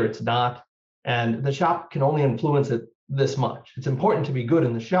either late or it's not. And the shop can only influence it this much. It's important to be good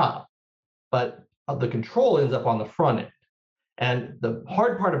in the shop, but the control ends up on the front end. And the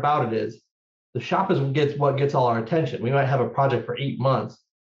hard part about it is the shop is what gets all our attention. We might have a project for 8 months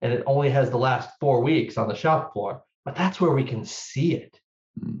and it only has the last 4 weeks on the shop floor, but that's where we can see it.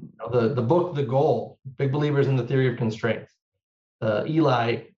 The book, The Goal, big believers in the theory of constraints.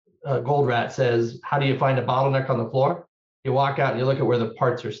 Eli Goldratt says, how do you find a bottleneck on the floor? You walk out and you look at where the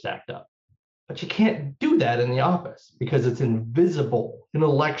parts are stacked up. But you can't do that in the office because it's invisible,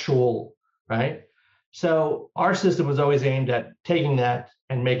 intellectual, right? So our system was always aimed at taking that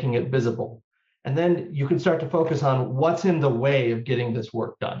and making it visible. And then you can start to focus on what's in the way of getting this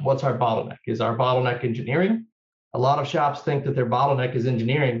work done. What's our bottleneck? Is our bottleneck engineering? A lot of shops think that their bottleneck is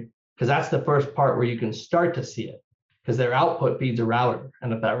engineering because that's the first part where you can start to see it, because their output feeds a router.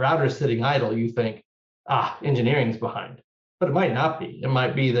 And if that router is sitting idle, you think, engineering's behind. But it might not be. It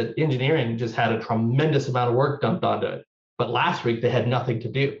might be that engineering just had a tremendous amount of work dumped onto it. But last week they had nothing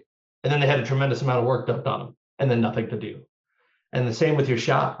to do. And then they had a tremendous amount of work dumped on them and then nothing to do. And the same with your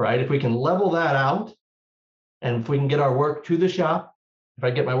shop, right? If we can level that out and if we can get our work to the shop, if I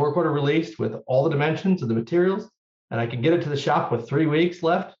get my work order released with all the dimensions and the materials and I can get it to the shop with 3 weeks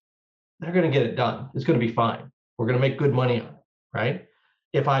left, they're going to get it done. It's going to be fine. We're going to make good money on it, right?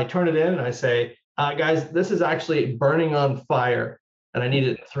 If I turn it in and I say, guys, this is actually burning on fire and I need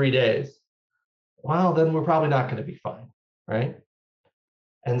it in 3 days, well, then we're probably not going to be fine, right?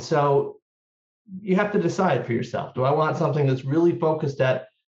 And so you have to decide for yourself. Do I want something that's really focused at,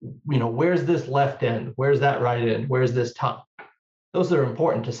 where's this left end? Where's that right end? Where's this top? Those are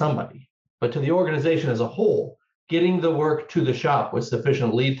important to somebody. But to the organization as a whole, getting the work to the shop with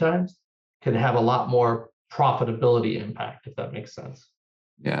sufficient lead times can have a lot more profitability impact, if that makes sense.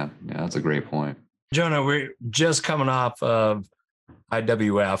 Yeah, that's a great point. Jonah, we're just coming off of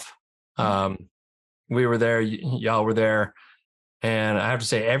IWF. We were there, y'all were there. And I have to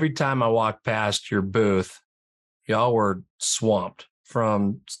say, every time I walked past your booth, y'all were swamped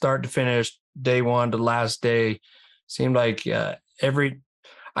from start to finish, day one to last day. Seemed like I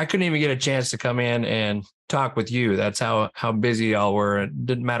couldn't even get a chance to come in and talk with you. That's how busy y'all were. It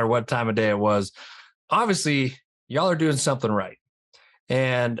didn't matter what time of day it was. Obviously, y'all are doing something right.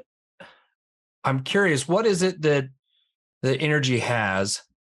 And I'm curious, what is it that the Energy has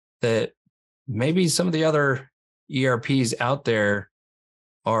that maybe some of the other ERPs out there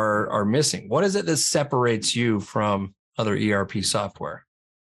are missing? What is it that separates you from other ERP software?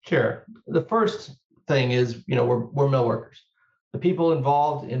 Sure. The first thing is, we're mill workers. The people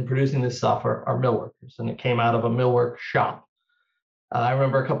involved in producing this software are mill workers, and it came out of a millwork shop. I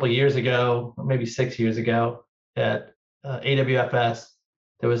remember a couple of years ago, or maybe 6 years ago, at AWFS,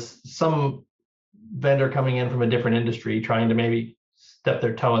 there was some vendor coming in from a different industry trying to maybe step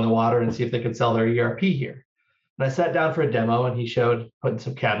their toe in the water and see if they could sell their ERP here. And I sat down for a demo and he showed putting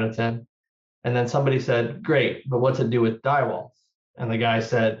some cabinets in. And then somebody said, great, but what's it do with die walls? And the guy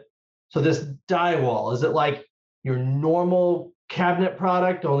said, so this die wall, is it like your normal cabinet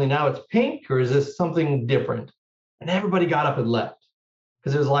product, only now it's pink, or is this something different? And everybody got up and left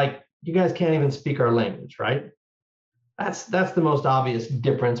because it was like, you guys can't even speak our language, right? That's the most obvious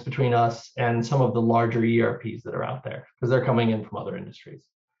difference between us and some of the larger ERPs that are out there, because they're coming in from other industries.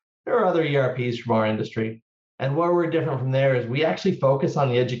 There are other ERPs from our industry, and where we're different from there is we actually focus on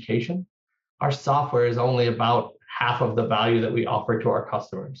the education. Our software is only about half of the value that we offer to our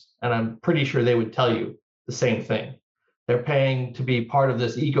customers, and I'm pretty sure they would tell you the same thing. They're paying to be part of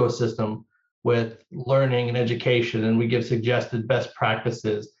this ecosystem with learning and education, and we give suggested best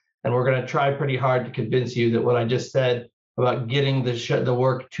practices. And we're going to try pretty hard to convince you that what I just said about getting the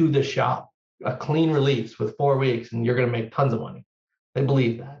work to the shop, a clean release with 4 weeks, and you're going to make tons of money. They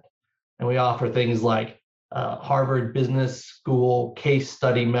believe that. And we offer things like Harvard Business School case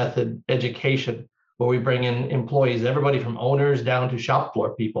study method education, where we bring in employees, everybody from owners down to shop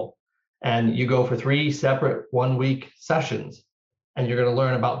floor people. And you go for 3 separate 1-week sessions, and you're going to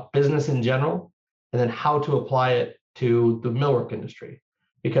learn about business in general and then how to apply it to the millwork industry.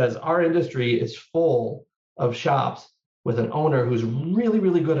 Because our industry is full of shops with an owner who's really,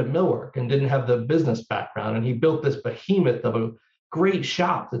 really good at millwork and didn't have the business background. And he built this behemoth of a great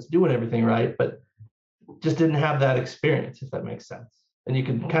shop that's doing everything right, but just didn't have that experience, if that makes sense. And you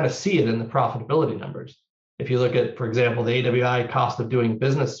can kind of see it in the profitability numbers. If you look at, for example, the AWI cost of doing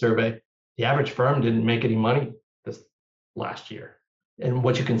business survey, the average firm didn't make any money this last year. And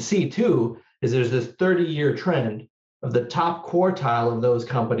what you can see too is there's this 30-year trend of the top quartile of those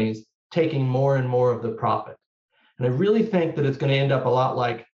companies taking more and more of the profit. And I really think that it's going to end up a lot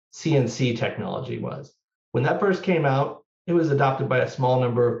like CNC technology was. When that first came out, it was adopted by a small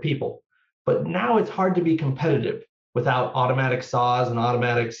number of people. But now it's hard to be competitive without automatic saws and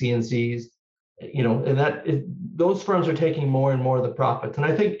automatic CNCs, and those firms are taking more and more of the profits. And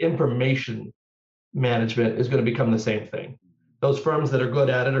I think information management is going to become the same thing. Those firms that are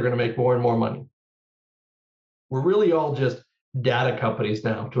good at it are going to make more and more money. We're really all just data companies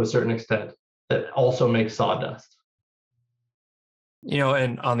now, to a certain extent, that also make sawdust.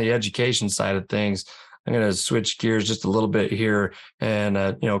 And on the education side of things, I'm going to switch gears just a little bit here and,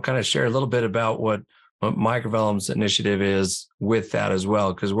 kind of share a little bit about what Microvellum's initiative is with that as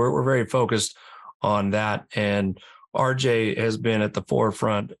well, because we're very focused on that. And RJ has been at the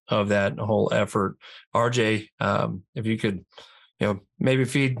forefront of that whole effort. RJ, if you could, maybe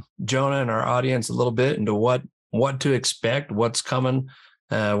feed Jonah and our audience a little bit into what to expect, what's coming,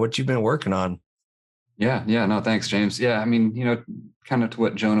 what you've been working on. Yeah. No, thanks, James. Yeah. I mean, kind of to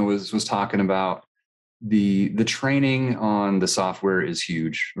what Jonah was talking about, the training on the software is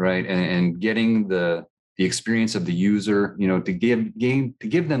huge, right? And getting the experience of the user, to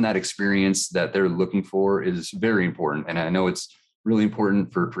give them that experience that they're looking for is very important. And I know it's really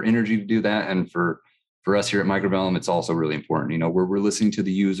important for Intergy to do that. And for us here at Microvellum, it's also really important. We're listening to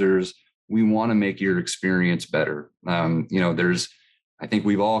the users. We want to make your experience better. I think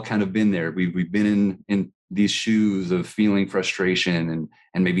we've all kind of been there. We've been in these shoes of feeling frustration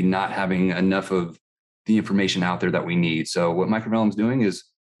and maybe not having enough of the information out there that we need. So what Microvellum's doing is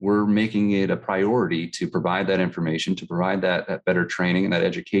we're making it a priority to provide that information, to provide that better training and that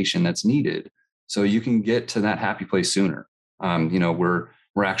education that's needed, so you can get to that happy place sooner.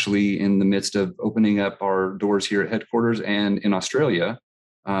 We're actually in the midst of opening up our doors here at headquarters and in Australia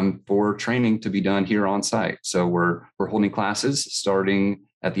for training to be done here on site. So we're holding classes starting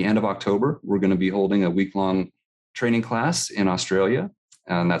at the end of October. We're going to be holding a week-long training class in Australia,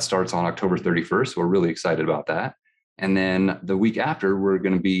 and that starts on October 31st. So we're really excited about that. And then the week after, we're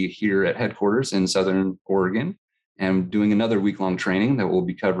going to be here at headquarters in Southern Oregon and doing another week-long training that will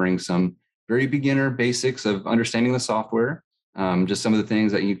be covering some very beginner basics of understanding the software, just some of the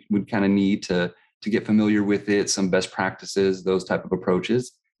things that you would kind of need to get familiar with it, some best practices, those type of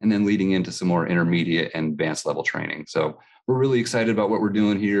approaches, and then leading into some more intermediate and advanced level training. So we're really excited about what we're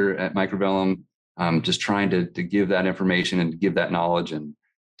doing here at Microvellum, just trying to give that information and to give that knowledge and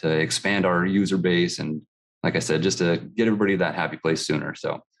to expand our user base. And like I said, just to get everybody to that happy place sooner.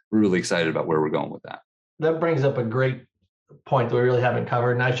 So we're really excited about where we're going with that. That brings up a great point that we really haven't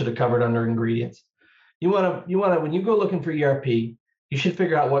covered, and I should have covered under ingredients. You want to, when you go looking for ERP, you should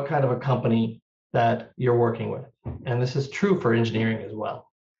figure out what kind of a company that you're working with. And this is true for engineering as well.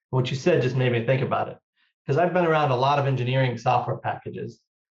 What you said just made me think about it, because I've been around a lot of engineering software packages,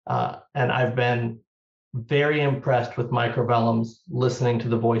 and I've been very impressed with Microvellum's listening to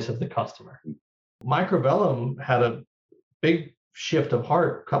the voice of the customer. Microvellum had a big shift of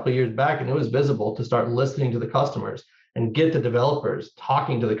heart a couple of years back, and it was visible to start listening to the customers and get the developers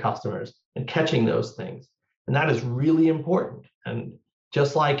talking to the customers and catching those things. And that is really important. And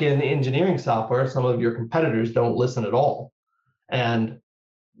just like in engineering software, some of your competitors don't listen at all. And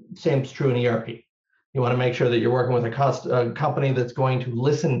same is true in ERP. You want to make sure that you're working with a company that's going to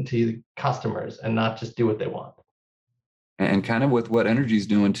listen to the customers and not just do what they want. And kind of with what Energy is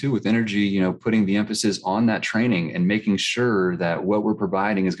doing too, with Energy, putting the emphasis on that training and making sure that what we're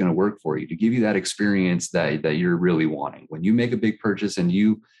providing is going to work for you, to give you that experience that you're really wanting. When you make a big purchase and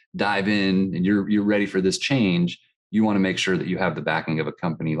you dive in and you're ready for this change, you want to make sure that you have the backing of a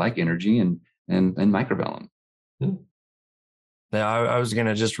company like Energy and Microvellum. Yeah, I was going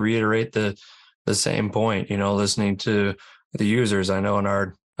to just reiterate the same point. Listening to the users, I know in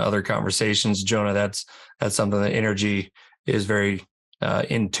our other conversations, Jonah, that's something that Energy is very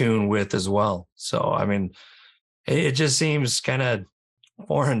in tune with as well. So, I mean, it just seems kind of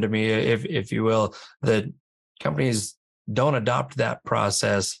foreign to me, if you will, that companies don't adopt that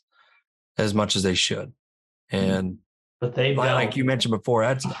process as much as they should. And but they don't. Like you mentioned before,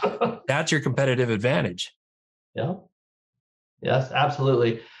 that's your competitive advantage. Yeah. Yes,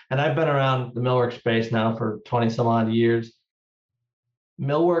 absolutely. And I've been around the millwork space now for 20 some odd years.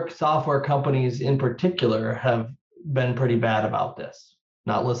 Millwork software companies in particular have been pretty bad about this,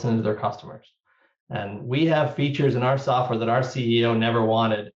 not listening to their customers. And we have features in our software that our CEO never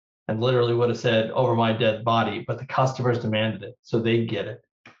wanted and literally would have said over my dead body, but the customers demanded it, so they get it.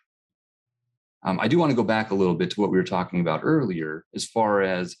 I do want to go back a little bit to what we were talking about earlier, as far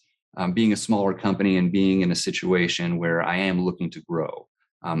as being a smaller company and being in a situation where I am looking to grow.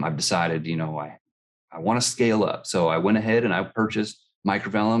 I've decided, I want to scale up. So I went ahead and I purchased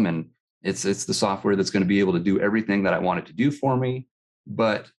Microvellum, and it's the software that's going to be able to do everything that I want it to do for me,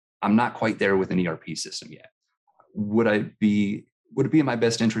 but I'm not quite there with an ERP system yet. Would it be in my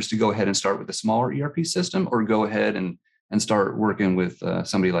best interest to go ahead and start with a smaller ERP system, or go ahead and start working with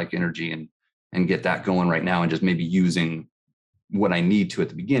somebody like Energy and get that going right now, and just maybe using what I need to at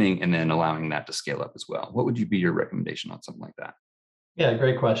the beginning and then allowing that to scale up as well? What would be your recommendation on something like that? Yeah,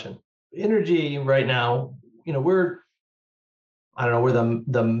 great question. Energy right now, we're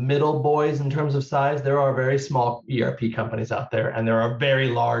the middle boys in terms of size. There are very small ERP companies out there, and there are very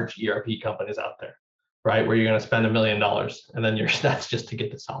large ERP companies out there, right? Where you're going to spend $1 million and then that's just to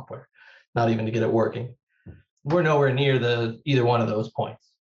get the software, not even to get it working. We're nowhere near either one of those points.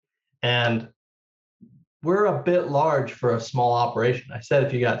 And we're a bit large for a small operation. I said,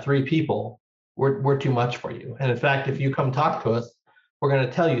 if you got 3 people, we're too much for you. And in fact, if you come talk to us, we're going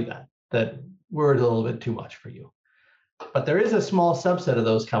to tell you that we're a little bit too much for you. But there is a small subset of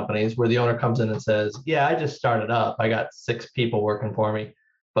those companies where the owner comes in and says, yeah, I just started up. I got 6 people working for me,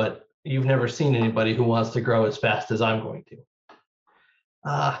 but you've never seen anybody who wants to grow as fast as I'm going to.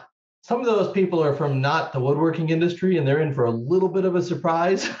 Some of those people are from not the woodworking industry, and they're in for a little bit of a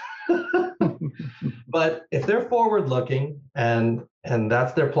surprise. But if they're forward looking and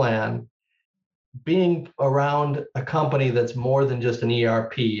that's their plan, being around a company that's more than just an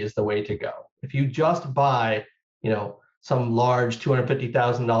ERP is the way to go. If you just buy, some large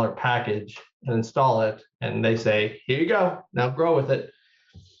 $250,000 package and install it, and they say, here you go, now grow with it,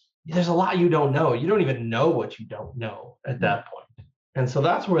 there's a lot you don't know. You don't even know what you don't know at that point. And so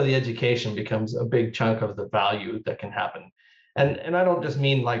that's where the education becomes a big chunk of the value that can happen. And I don't just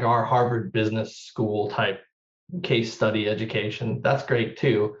mean like our Harvard Business School type case study education. That's great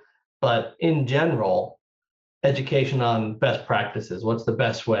too. But in general, education on best practices. What's the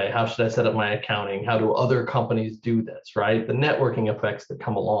best way? How should I set up my accounting? How do other companies do this, right? The networking effects that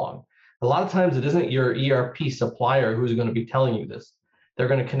come along. A lot of times it isn't your ERP supplier who's going to be telling you this. They're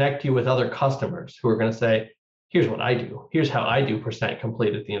going to connect you with other customers who are going to say, here's what I do. Here's how I do %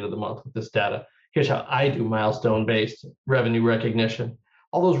 complete at the end of the month with this data. Here's how I do milestone-based revenue recognition.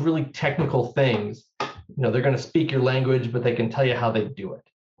 All those really technical things, they're going to speak your language, but they can tell you how they do it.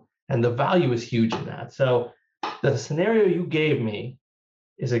 And the value is huge in that. So the scenario you gave me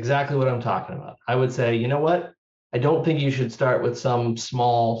is exactly what I'm talking about. I would say, you know what? I don't think you should start with some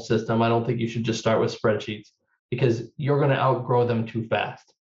small system. I don't think you should just start with spreadsheets, because you're going to outgrow them too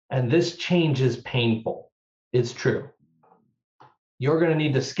fast. And this change is painful. It's true. You're going to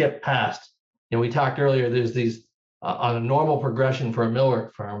need to skip past. We talked earlier, there's these, on a normal progression for a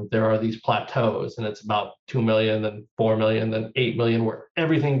millwork firm, there are these plateaus, and it's about 2 million, then 4 million, then 8 million, where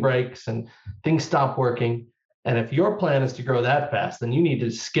everything breaks and things stop working. And if your plan is to grow that fast, then you need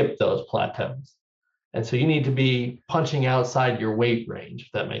to skip those plateaus. And so you need to be punching outside your weight range,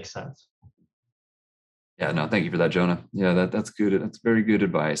 if that makes sense. Yeah, no, thank you for that, Jonah. Yeah, that's good. That's very good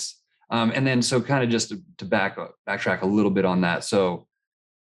advice. And then, so kind of just to backtrack a little bit on that. So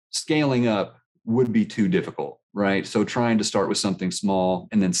scaling up would be too difficult, right? So trying to start with something small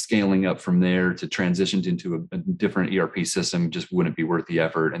and then scaling up from there to transition into a different ERP system just wouldn't be worth the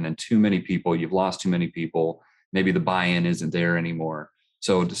effort. And then too many people, you've lost too many people. Maybe the buy-in isn't there anymore.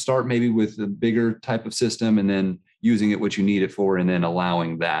 So to start maybe with a bigger type of system and then using it what you need it for, and then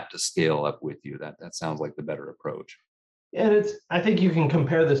allowing that to scale up with you. That sounds like the better approach. And I think you can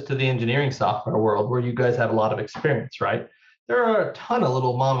compare this to the engineering software world where you guys have a lot of experience, right? There are a ton of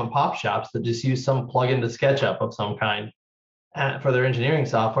little mom and pop shops that just use some plugin to SketchUp of some kind for their engineering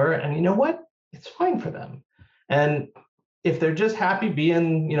software. And you know what? It's fine for them. And if they're just happy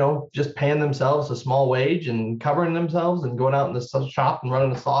being, just paying themselves a small wage and covering themselves and going out in the shop and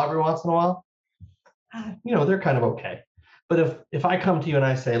running a saw every once in a while, they're kind of okay. But if I come to you and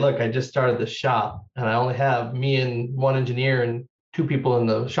I say, look, I just started this shop and I only have me and one engineer and two people in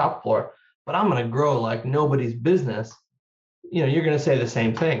the shop floor, but I'm going to grow like nobody's business, you're going to say the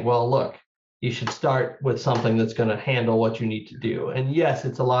same thing. Well, look, you should start with something that's going to handle what you need to do. And yes,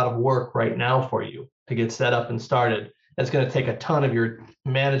 it's a lot of work right now for you to get set up and started. It's going to take a ton of your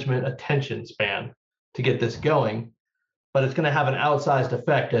management attention span to get this going, but it's going to have an outsized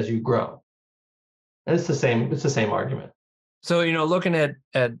effect as you grow. And it's the same argument. So, looking at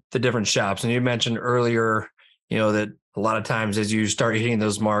the different shops, and you mentioned earlier, that a lot of times as you start hitting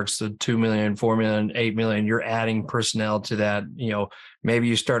those marks, the 2 million, 4 million, 8 million, you're adding personnel to that. Maybe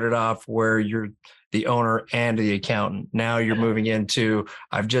you started off where you're the owner and the accountant. Now you're moving into,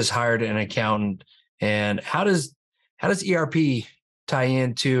 I've just hired an accountant. And how does ERP tie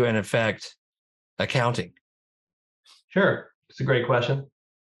into and affect accounting? Sure. It's a great question.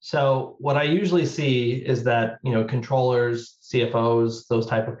 So what I usually see is that, controllers, CFOs, those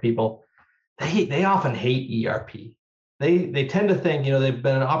type of people, they often hate ERP. They tend to think, they've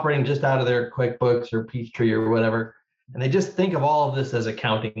been operating just out of their QuickBooks or Peachtree or whatever, and they just think of all of this as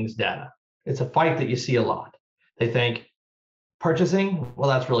accounting's data. It's a fight that you see a lot. They think purchasing, well,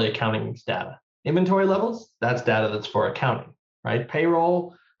 that's really accounting's data. Inventory levels, that's data that's for accounting, right?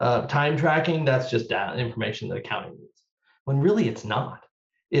 Payroll, time tracking, that's just data information that accounting needs. When really it's not.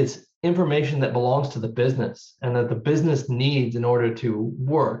 It's information that belongs to the business and that the business needs in order to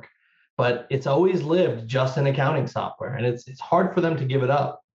work, but it's always lived just in accounting software. And it's hard for them to give it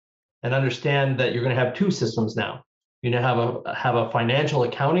up and understand that you're going to have two systems now. You now have a financial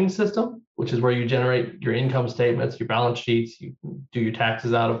accounting system, which is where you generate your income statements, your balance sheets, you do your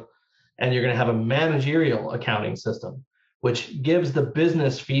taxes out of, and you're going to have a managerial accounting system, which gives the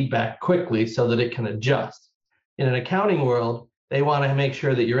business feedback quickly so that it can adjust. In an accounting world, they want to make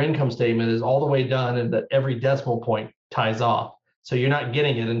sure that your income statement is all the way done and that every decimal point ties off. So you're not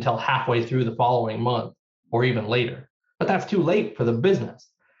getting it until halfway through the following month or even later. But that's too late for the business.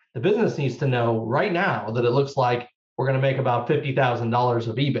 The business needs to know right now that it looks like we're going to make about $50,000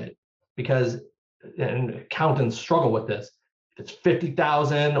 of EBIT, because and accountants struggle with this. If it's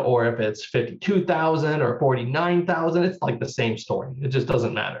 50,000 or if it's 52,000 or 49,000, it's like the same story. It just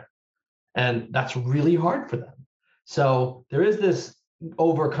doesn't matter. And that's really hard for them. So there is this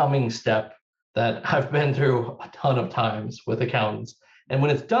overcoming step that I've been through a ton of times with accountants. And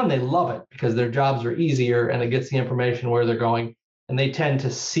when it's done, they love it because their jobs are easier and it gets the information where they're going. And they tend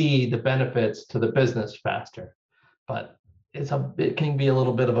to see the benefits to the business faster. But it can be a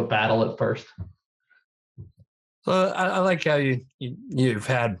little bit of a battle at first. So I like how you've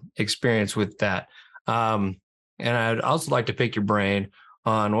had experience with that. And I'd also like to pick your brain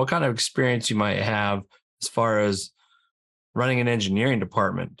on what kind of experience you might have as far as running an engineering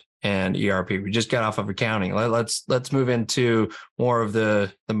department and ERP. We just got off of accounting. Let's move into more of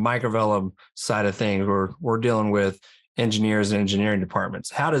the microvellum side of things. We're dealing with engineers and engineering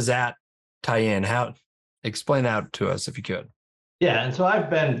departments. How does that tie in? Explain that to us if you could. Yeah, and so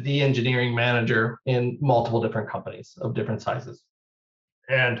I've been the engineering manager in multiple different companies of different sizes.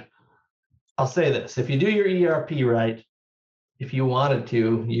 And I'll say this, if you do your ERP right, if you wanted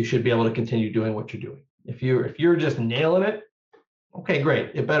to, you should be able to continue doing what you're doing. If you're just nailing it, okay, great.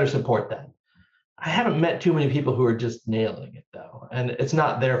 It better support that. I haven't met too many people who are just nailing it though. And it's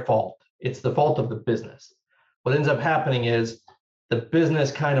not their fault. It's the fault of the business. What ends up happening is the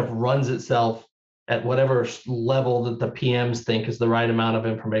business kind of runs itself at whatever level that the PMs think is the right amount of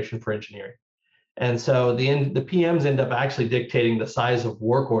information for engineering. And so the PMs end up actually dictating the size of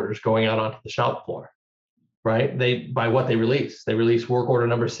work orders going out onto the shop floor, right? By what they release. They release work order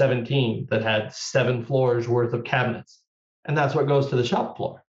number 17 that had 7 floors worth of cabinets. And that's what goes to the shop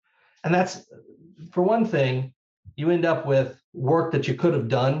floor. And that's, for one thing, you end up with work that you could have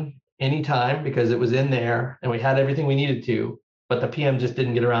done anytime because it was in there and we had everything we needed to, but the PM just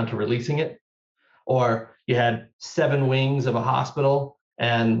didn't get around to releasing it. Or you had 7 wings of a hospital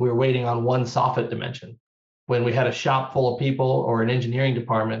and we were waiting on one soffit dimension when we had a shop full of people or an engineering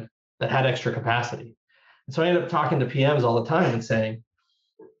department that had extra capacity. And so I ended up talking to PMs all the time and saying,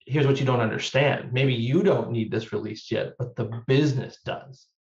 here's what you don't understand. Maybe you don't need this released yet, but the business does.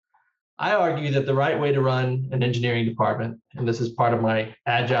 I argue that the right way to run an engineering department, and this is part of my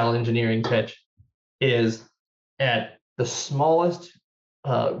agile engineering pitch, is at the smallest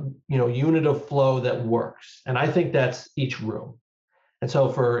unit of flow that works. And I think that's each room. And so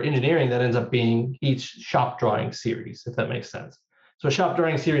for engineering, that ends up being each shop drawing series, if that makes sense. So a shop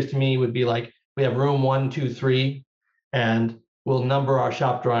drawing series to me would be like, we have room 1, 2, 3, and we'll number our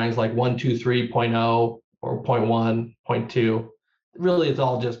shop drawings like 1, 2, 3.0 or 0.1, 0.2. Really, it's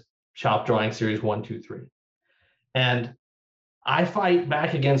all just shop drawing series 1, 2, 3. And I fight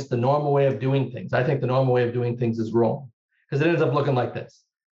back against the normal way of doing things. I think the normal way of doing things is wrong because it ends up looking like this.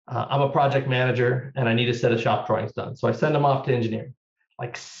 I'm a project manager and I need a set of shop drawings done. So I send them off to engineering.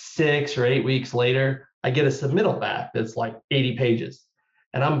 Like 6 or 8 weeks later, I get a submittal back that's like 80 pages.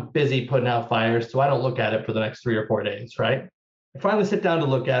 And I'm busy putting out fires, so I don't look at it for the next 3 or 4 days, right? I finally sit down to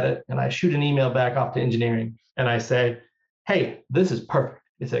look at it and I shoot an email back off to engineering and I say, hey, this is perfect.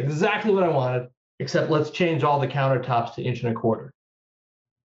 It's exactly what I wanted, except let's change all the countertops to 1.25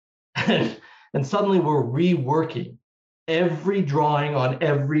 inches. And suddenly we're reworking every drawing on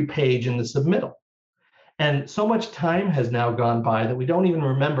every page in the submittal. And so much time has now gone by that we don't even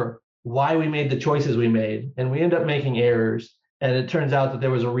remember why we made the choices we made. And we end up making errors. And it turns out that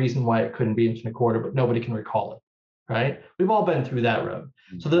there was a reason why it couldn't be 1.25 inches, but nobody can recall it, right? We've all been through that road.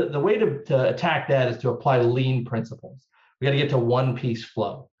 So the way to attack that is to apply lean principles. We got to get to one piece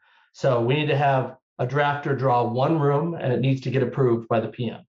flow. So we need to have a drafter draw one room and it needs to get approved by the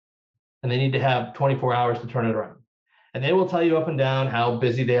PM. And they need to have 24 hours to turn it around. And they will tell you up and down how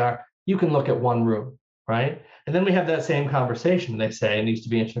busy they are. You can look at one room, right? And then we have that same conversation. They say it needs to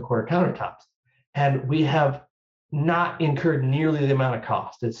be 1.25 inch countertops. And we have not incurred nearly the amount of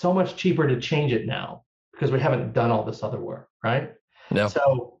cost. It's so much cheaper to change it now because we haven't done all this other work, right? Yeah.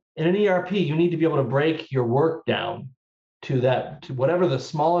 So in an ERP, you need to be able to break your work down to whatever the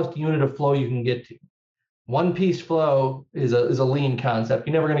smallest unit of flow you can get to. One piece flow is a lean concept.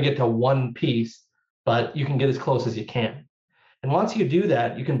 You're never going to get to one piece, but you can get as close as you can. And once you do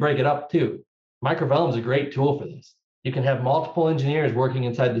that, you can break it up too. Microvellum is a great tool for this. You can have multiple engineers working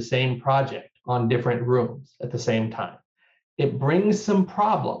inside the same project on different rooms at the same time. It brings some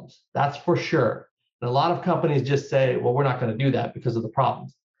problems, that's for sure. And a lot of companies just say, well, we're not going to do that because of the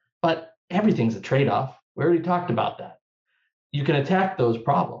problems. But everything's a trade-off. We already talked about that. You can attack those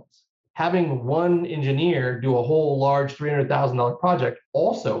problems. Having one engineer do a whole large $300,000 project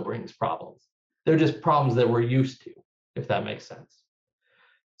also brings problems. They're just problems that we're used to, if that makes sense.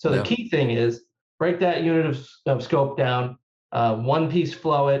 So the key thing is break that unit of scope down, one piece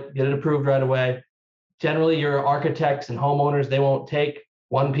flow it, get it approved right away. Generally, your architects and homeowners, they won't take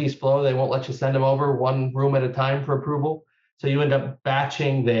one piece flow. They won't let you send them over one room at a time for approval. So you end up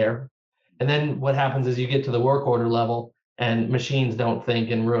batching there. And then what happens is you get to the work order level and machines don't think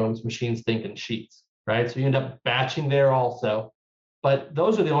in rooms, machines think in sheets, right? So you end up batching there also. But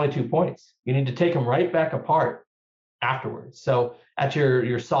those are the only 2 points. You need to take them right back apart afterwards. So at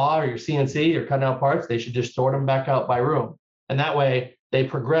your saw or your CNC, you're cutting out parts, they should just sort them back out by room. And that way they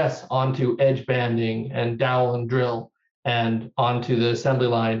progress onto edge banding and dowel and drill and onto the assembly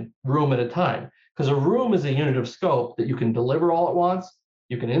line room at a time. Because a room is a unit of scope that you can deliver all at once,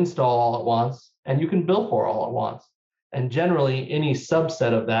 you can install all at once, and you can bill for all at once. And generally, any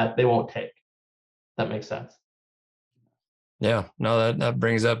subset of that, they won't take. That makes sense. Yeah, no, that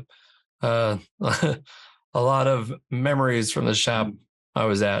brings up a lot of memories from the shop I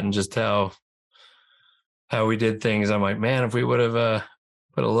was at and just how we did things. I'm like, man, if we would have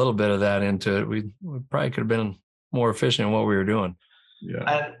put a little bit of that into it, we probably could have been more efficient in what we were doing. Yeah.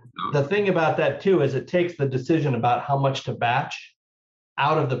 And the thing about that too is it takes the decision about how much to batch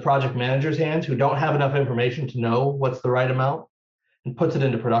out of the project manager's hands who don't have enough information to know what's the right amount and puts it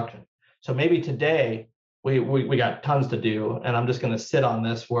into production. So maybe today we got tons to do and I'm just going to sit on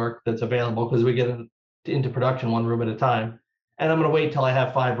this work that's available because we get into production one room at a time. And I'm going to wait till I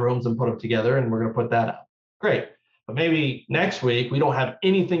have 5 rooms and put them together and we're going to put that out. Great. But maybe next week we don't have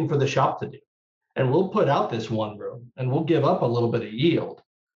anything for the shop to do. And we'll put out this one room and we'll give up a little bit of yield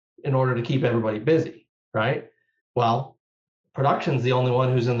in order to keep everybody busy, right? Well, production's the only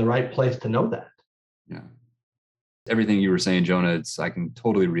one who's in the right place to know that. Yeah. Everything you were saying, Jonah, I can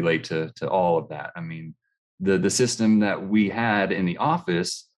totally relate to all of that. I mean, the system that we had in the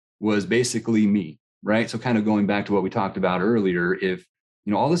office was basically me, right? So kind of going back to what we talked about earlier, if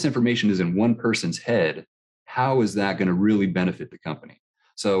all this information is in one person's head, how is that going to really benefit the company?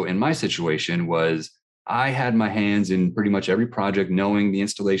 So in my situation was I had my hands in pretty much every project, knowing the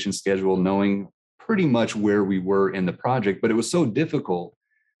installation schedule, knowing pretty much where we were in the project, but it was so difficult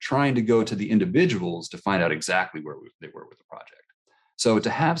trying to go to the individuals to find out exactly where they were with the project. So to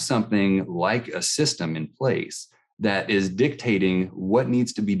have something like a system in place that is dictating what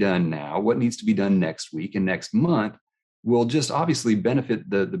needs to be done now, what needs to be done next week and next month, will just obviously benefit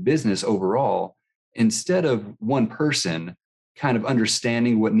the business overall, instead of one person kind of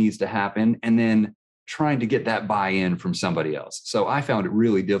understanding what needs to happen and then trying to get that buy-in from somebody else. So I found it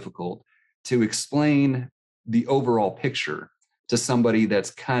really difficult to explain the overall picture to somebody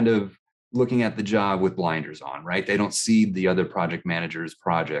that's kind of looking at the job with blinders on, right? They don't see the other project managers'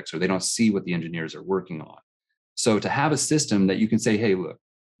 projects, or they don't see what the engineers are working on. So to have a system that you can say, hey, look,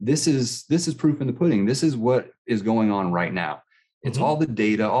 this is proof in the pudding. This is what is going on right now. It's all the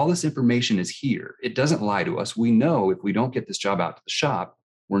data, all this information is here. It doesn't lie to us. We know if we don't get this job out to the shop,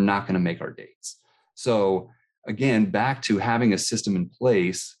 we're not going to make our dates. So again, back to having a system in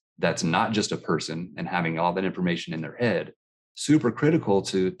place that's not just a person and having all that information in their head, super critical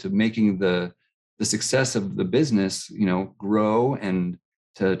to making the success of the business, grow, and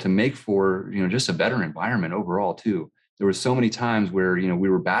to make for, just a better environment overall too. There were so many times where, we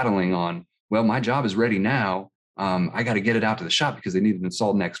were battling on, well, my job is ready now. I got to get it out to the shop because they need it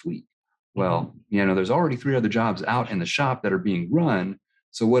installed next week. Well, there's already 3 other jobs out in the shop that are being run.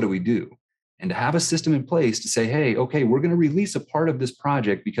 So what do we do? And to have a system in place to say, hey, okay, we're going to release a part of this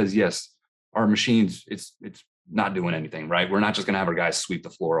project because yes, our machines, it's not doing anything, right? We're not just going to have our guys sweep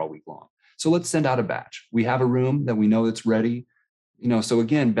the floor all week long. So let's send out a batch. We have a room that we know it's ready. So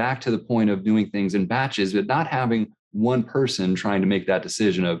again, back to the point of doing things in batches, but not having one person trying to make that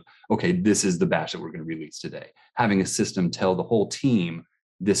decision of, okay, this is the batch that we're going to release today. Having a system tell the whole team,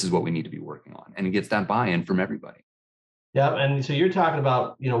 this is what we need to be working on. And it gets that buy-in from everybody. Yeah. And so you're talking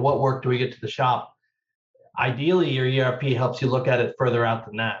about, what work do we get to the shop? Ideally, your ERP helps you look at it further out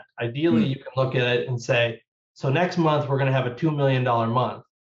than that. Ideally, you can look at it and say, so next month, we're going to have a $2 million month,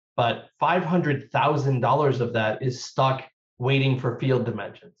 but $500,000 of that is stuck waiting for field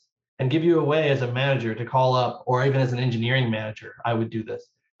dimensions, and give you a way as a manager to call up, or even as an engineering manager, I would do this,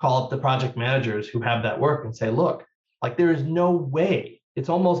 call up the project managers who have that work and say, look, like there is no way, it's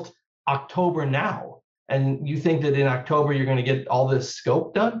almost October now. And you think that in October, you're going to get all this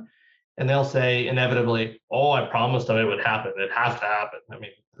scope done? And they'll say inevitably, oh, I promised them it would happen. It has to happen. I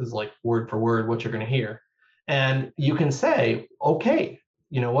mean, this is like word for word what you're going to hear. And you can say, okay,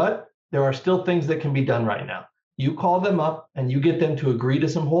 you know what? There are still things that can be done right now. You call them up and you get them to agree to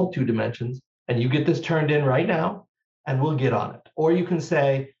some hold 2 dimensions, and you get this turned in right now, and we'll get on it. Or you can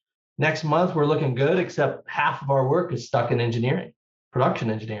say, next month, we're looking good, except half of our work is stuck in engineering, production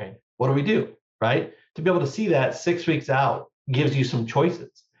engineering. What do we do, right? To be able to see that 6 weeks out gives you some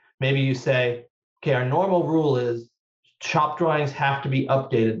choices. Maybe you say, okay, our normal rule is shop drawings have to be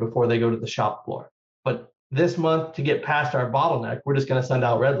updated before they go to the shop floor. But this month, to get past our bottleneck, we're just going to send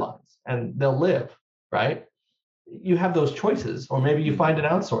out red lines and they'll live, right? You have those choices, or maybe you find an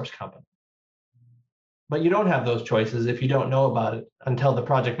outsourced company. But you don't have those choices if you don't know about it until the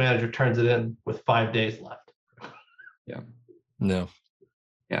project manager turns it in with 5 days left. Yeah. No.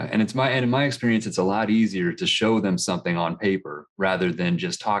 Yeah. And in my experience, it's a lot easier to show them something on paper rather than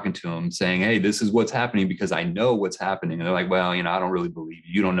just talking to them saying, hey, this is what's happening because I know what's happening. And they're like, well, I don't really believe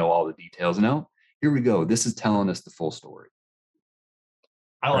you. You don't know all the details. No, here we go. This is telling us the full story.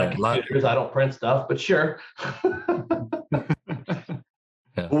 I like computers. I don't print stuff, but sure.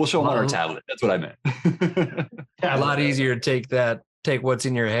 Yeah. Well, we'll show them on our tablet. That's what I meant. A lot easier to take what's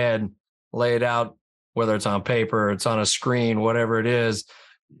in your head, lay it out, whether it's on paper, or it's on a screen, whatever it is.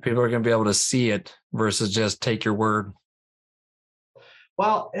 People are going to be able to see it versus just take your word.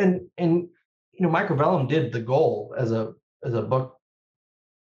 Well, and Microvellum did The Goal as a book,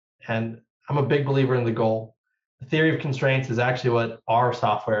 and I'm a big believer in The Goal. The theory of constraints is actually what our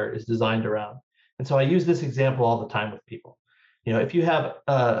software is designed around. And so I use this example all the time with people. If you have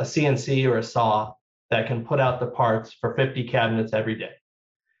a CNC or a saw that can put out the parts for 50 cabinets every day,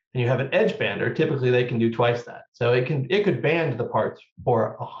 and you have an edge bander, typically they can do twice that. So it could band the parts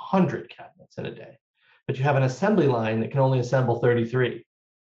for 100 cabinets in a day. But you have an assembly line that can only assemble 33.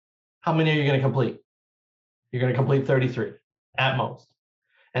 How many are you going to complete? You're going to complete 33 at most.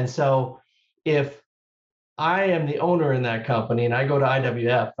 And so if I am the owner in that company and I go to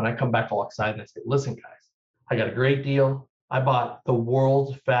IWF and I come back all excited and I say, listen, guys, I got a great deal. I bought the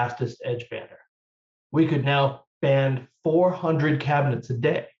world's fastest edge bander. We could now band 400 cabinets a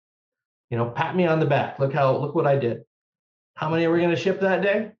day. Pat me on the back. Look what I did. How many are we going to ship that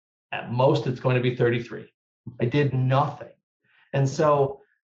day? At most, it's going to be 33. I did nothing. And so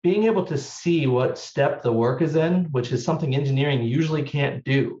being able to see what step the work is in, which is something engineering usually can't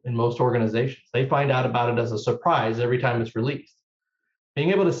do in most organizations. They find out about it as a surprise every time it's released.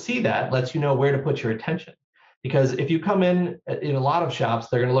 Being able to see that lets you know where to put your attention. Because if you come in a lot of shops,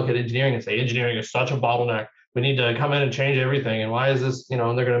 they're going to look at engineering and say, engineering is such a bottleneck. We need to come in and change everything. And why is this, and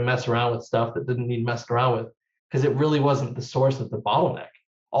they're going to mess around with stuff that didn't need messed around with. because it really wasn't the source of the bottleneck.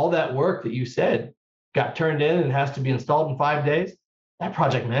 All that work that you said got turned in and has to be installed in 5 days, that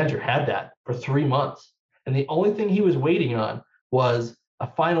project manager had that for 3 months. And the only thing he was waiting on was a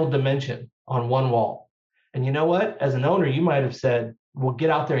final dimension on one wall. And you know what? As an owner, you might have said, well, get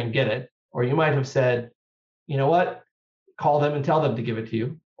out there and get it. Or you might have said, you know what? Call them and tell them to give it to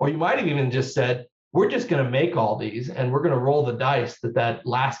you. Or you might have even just said, we're just going to make all these and we're going to roll the dice that that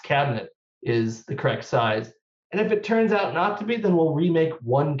last cabinet is the correct size. And if it turns out not to be, then we'll remake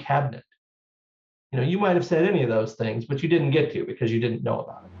one cabinet. You know, you might have said any of those things, but you didn't get to because you didn't know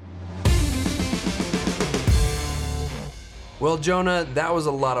about it. Well, Jonah, that was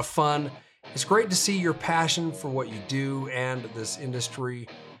a lot of fun. It's great to see your passion for what you do and this industry.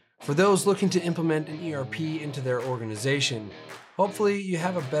 For those looking to implement an ERP into their organization, hopefully you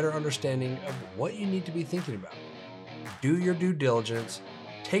have a better understanding of what you need to be thinking about. Do your due diligence,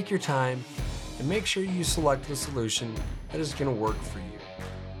 take your time, and make sure you select the solution that is going to work for you.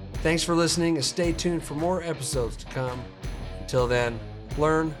 Thanks for listening, and stay tuned for more episodes to come. Until then,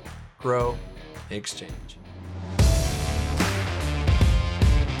 learn, grow, exchange.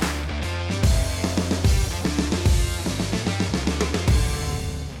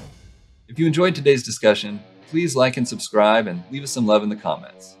 If you enjoyed today's discussion, please like and subscribe and leave us some love in the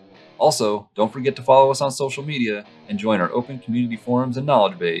comments. Also, don't forget to follow us on social media and join our open community forums and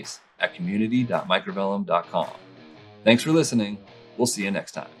knowledge base at community.microvellum.com. Thanks for listening. We'll see you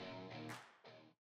next time.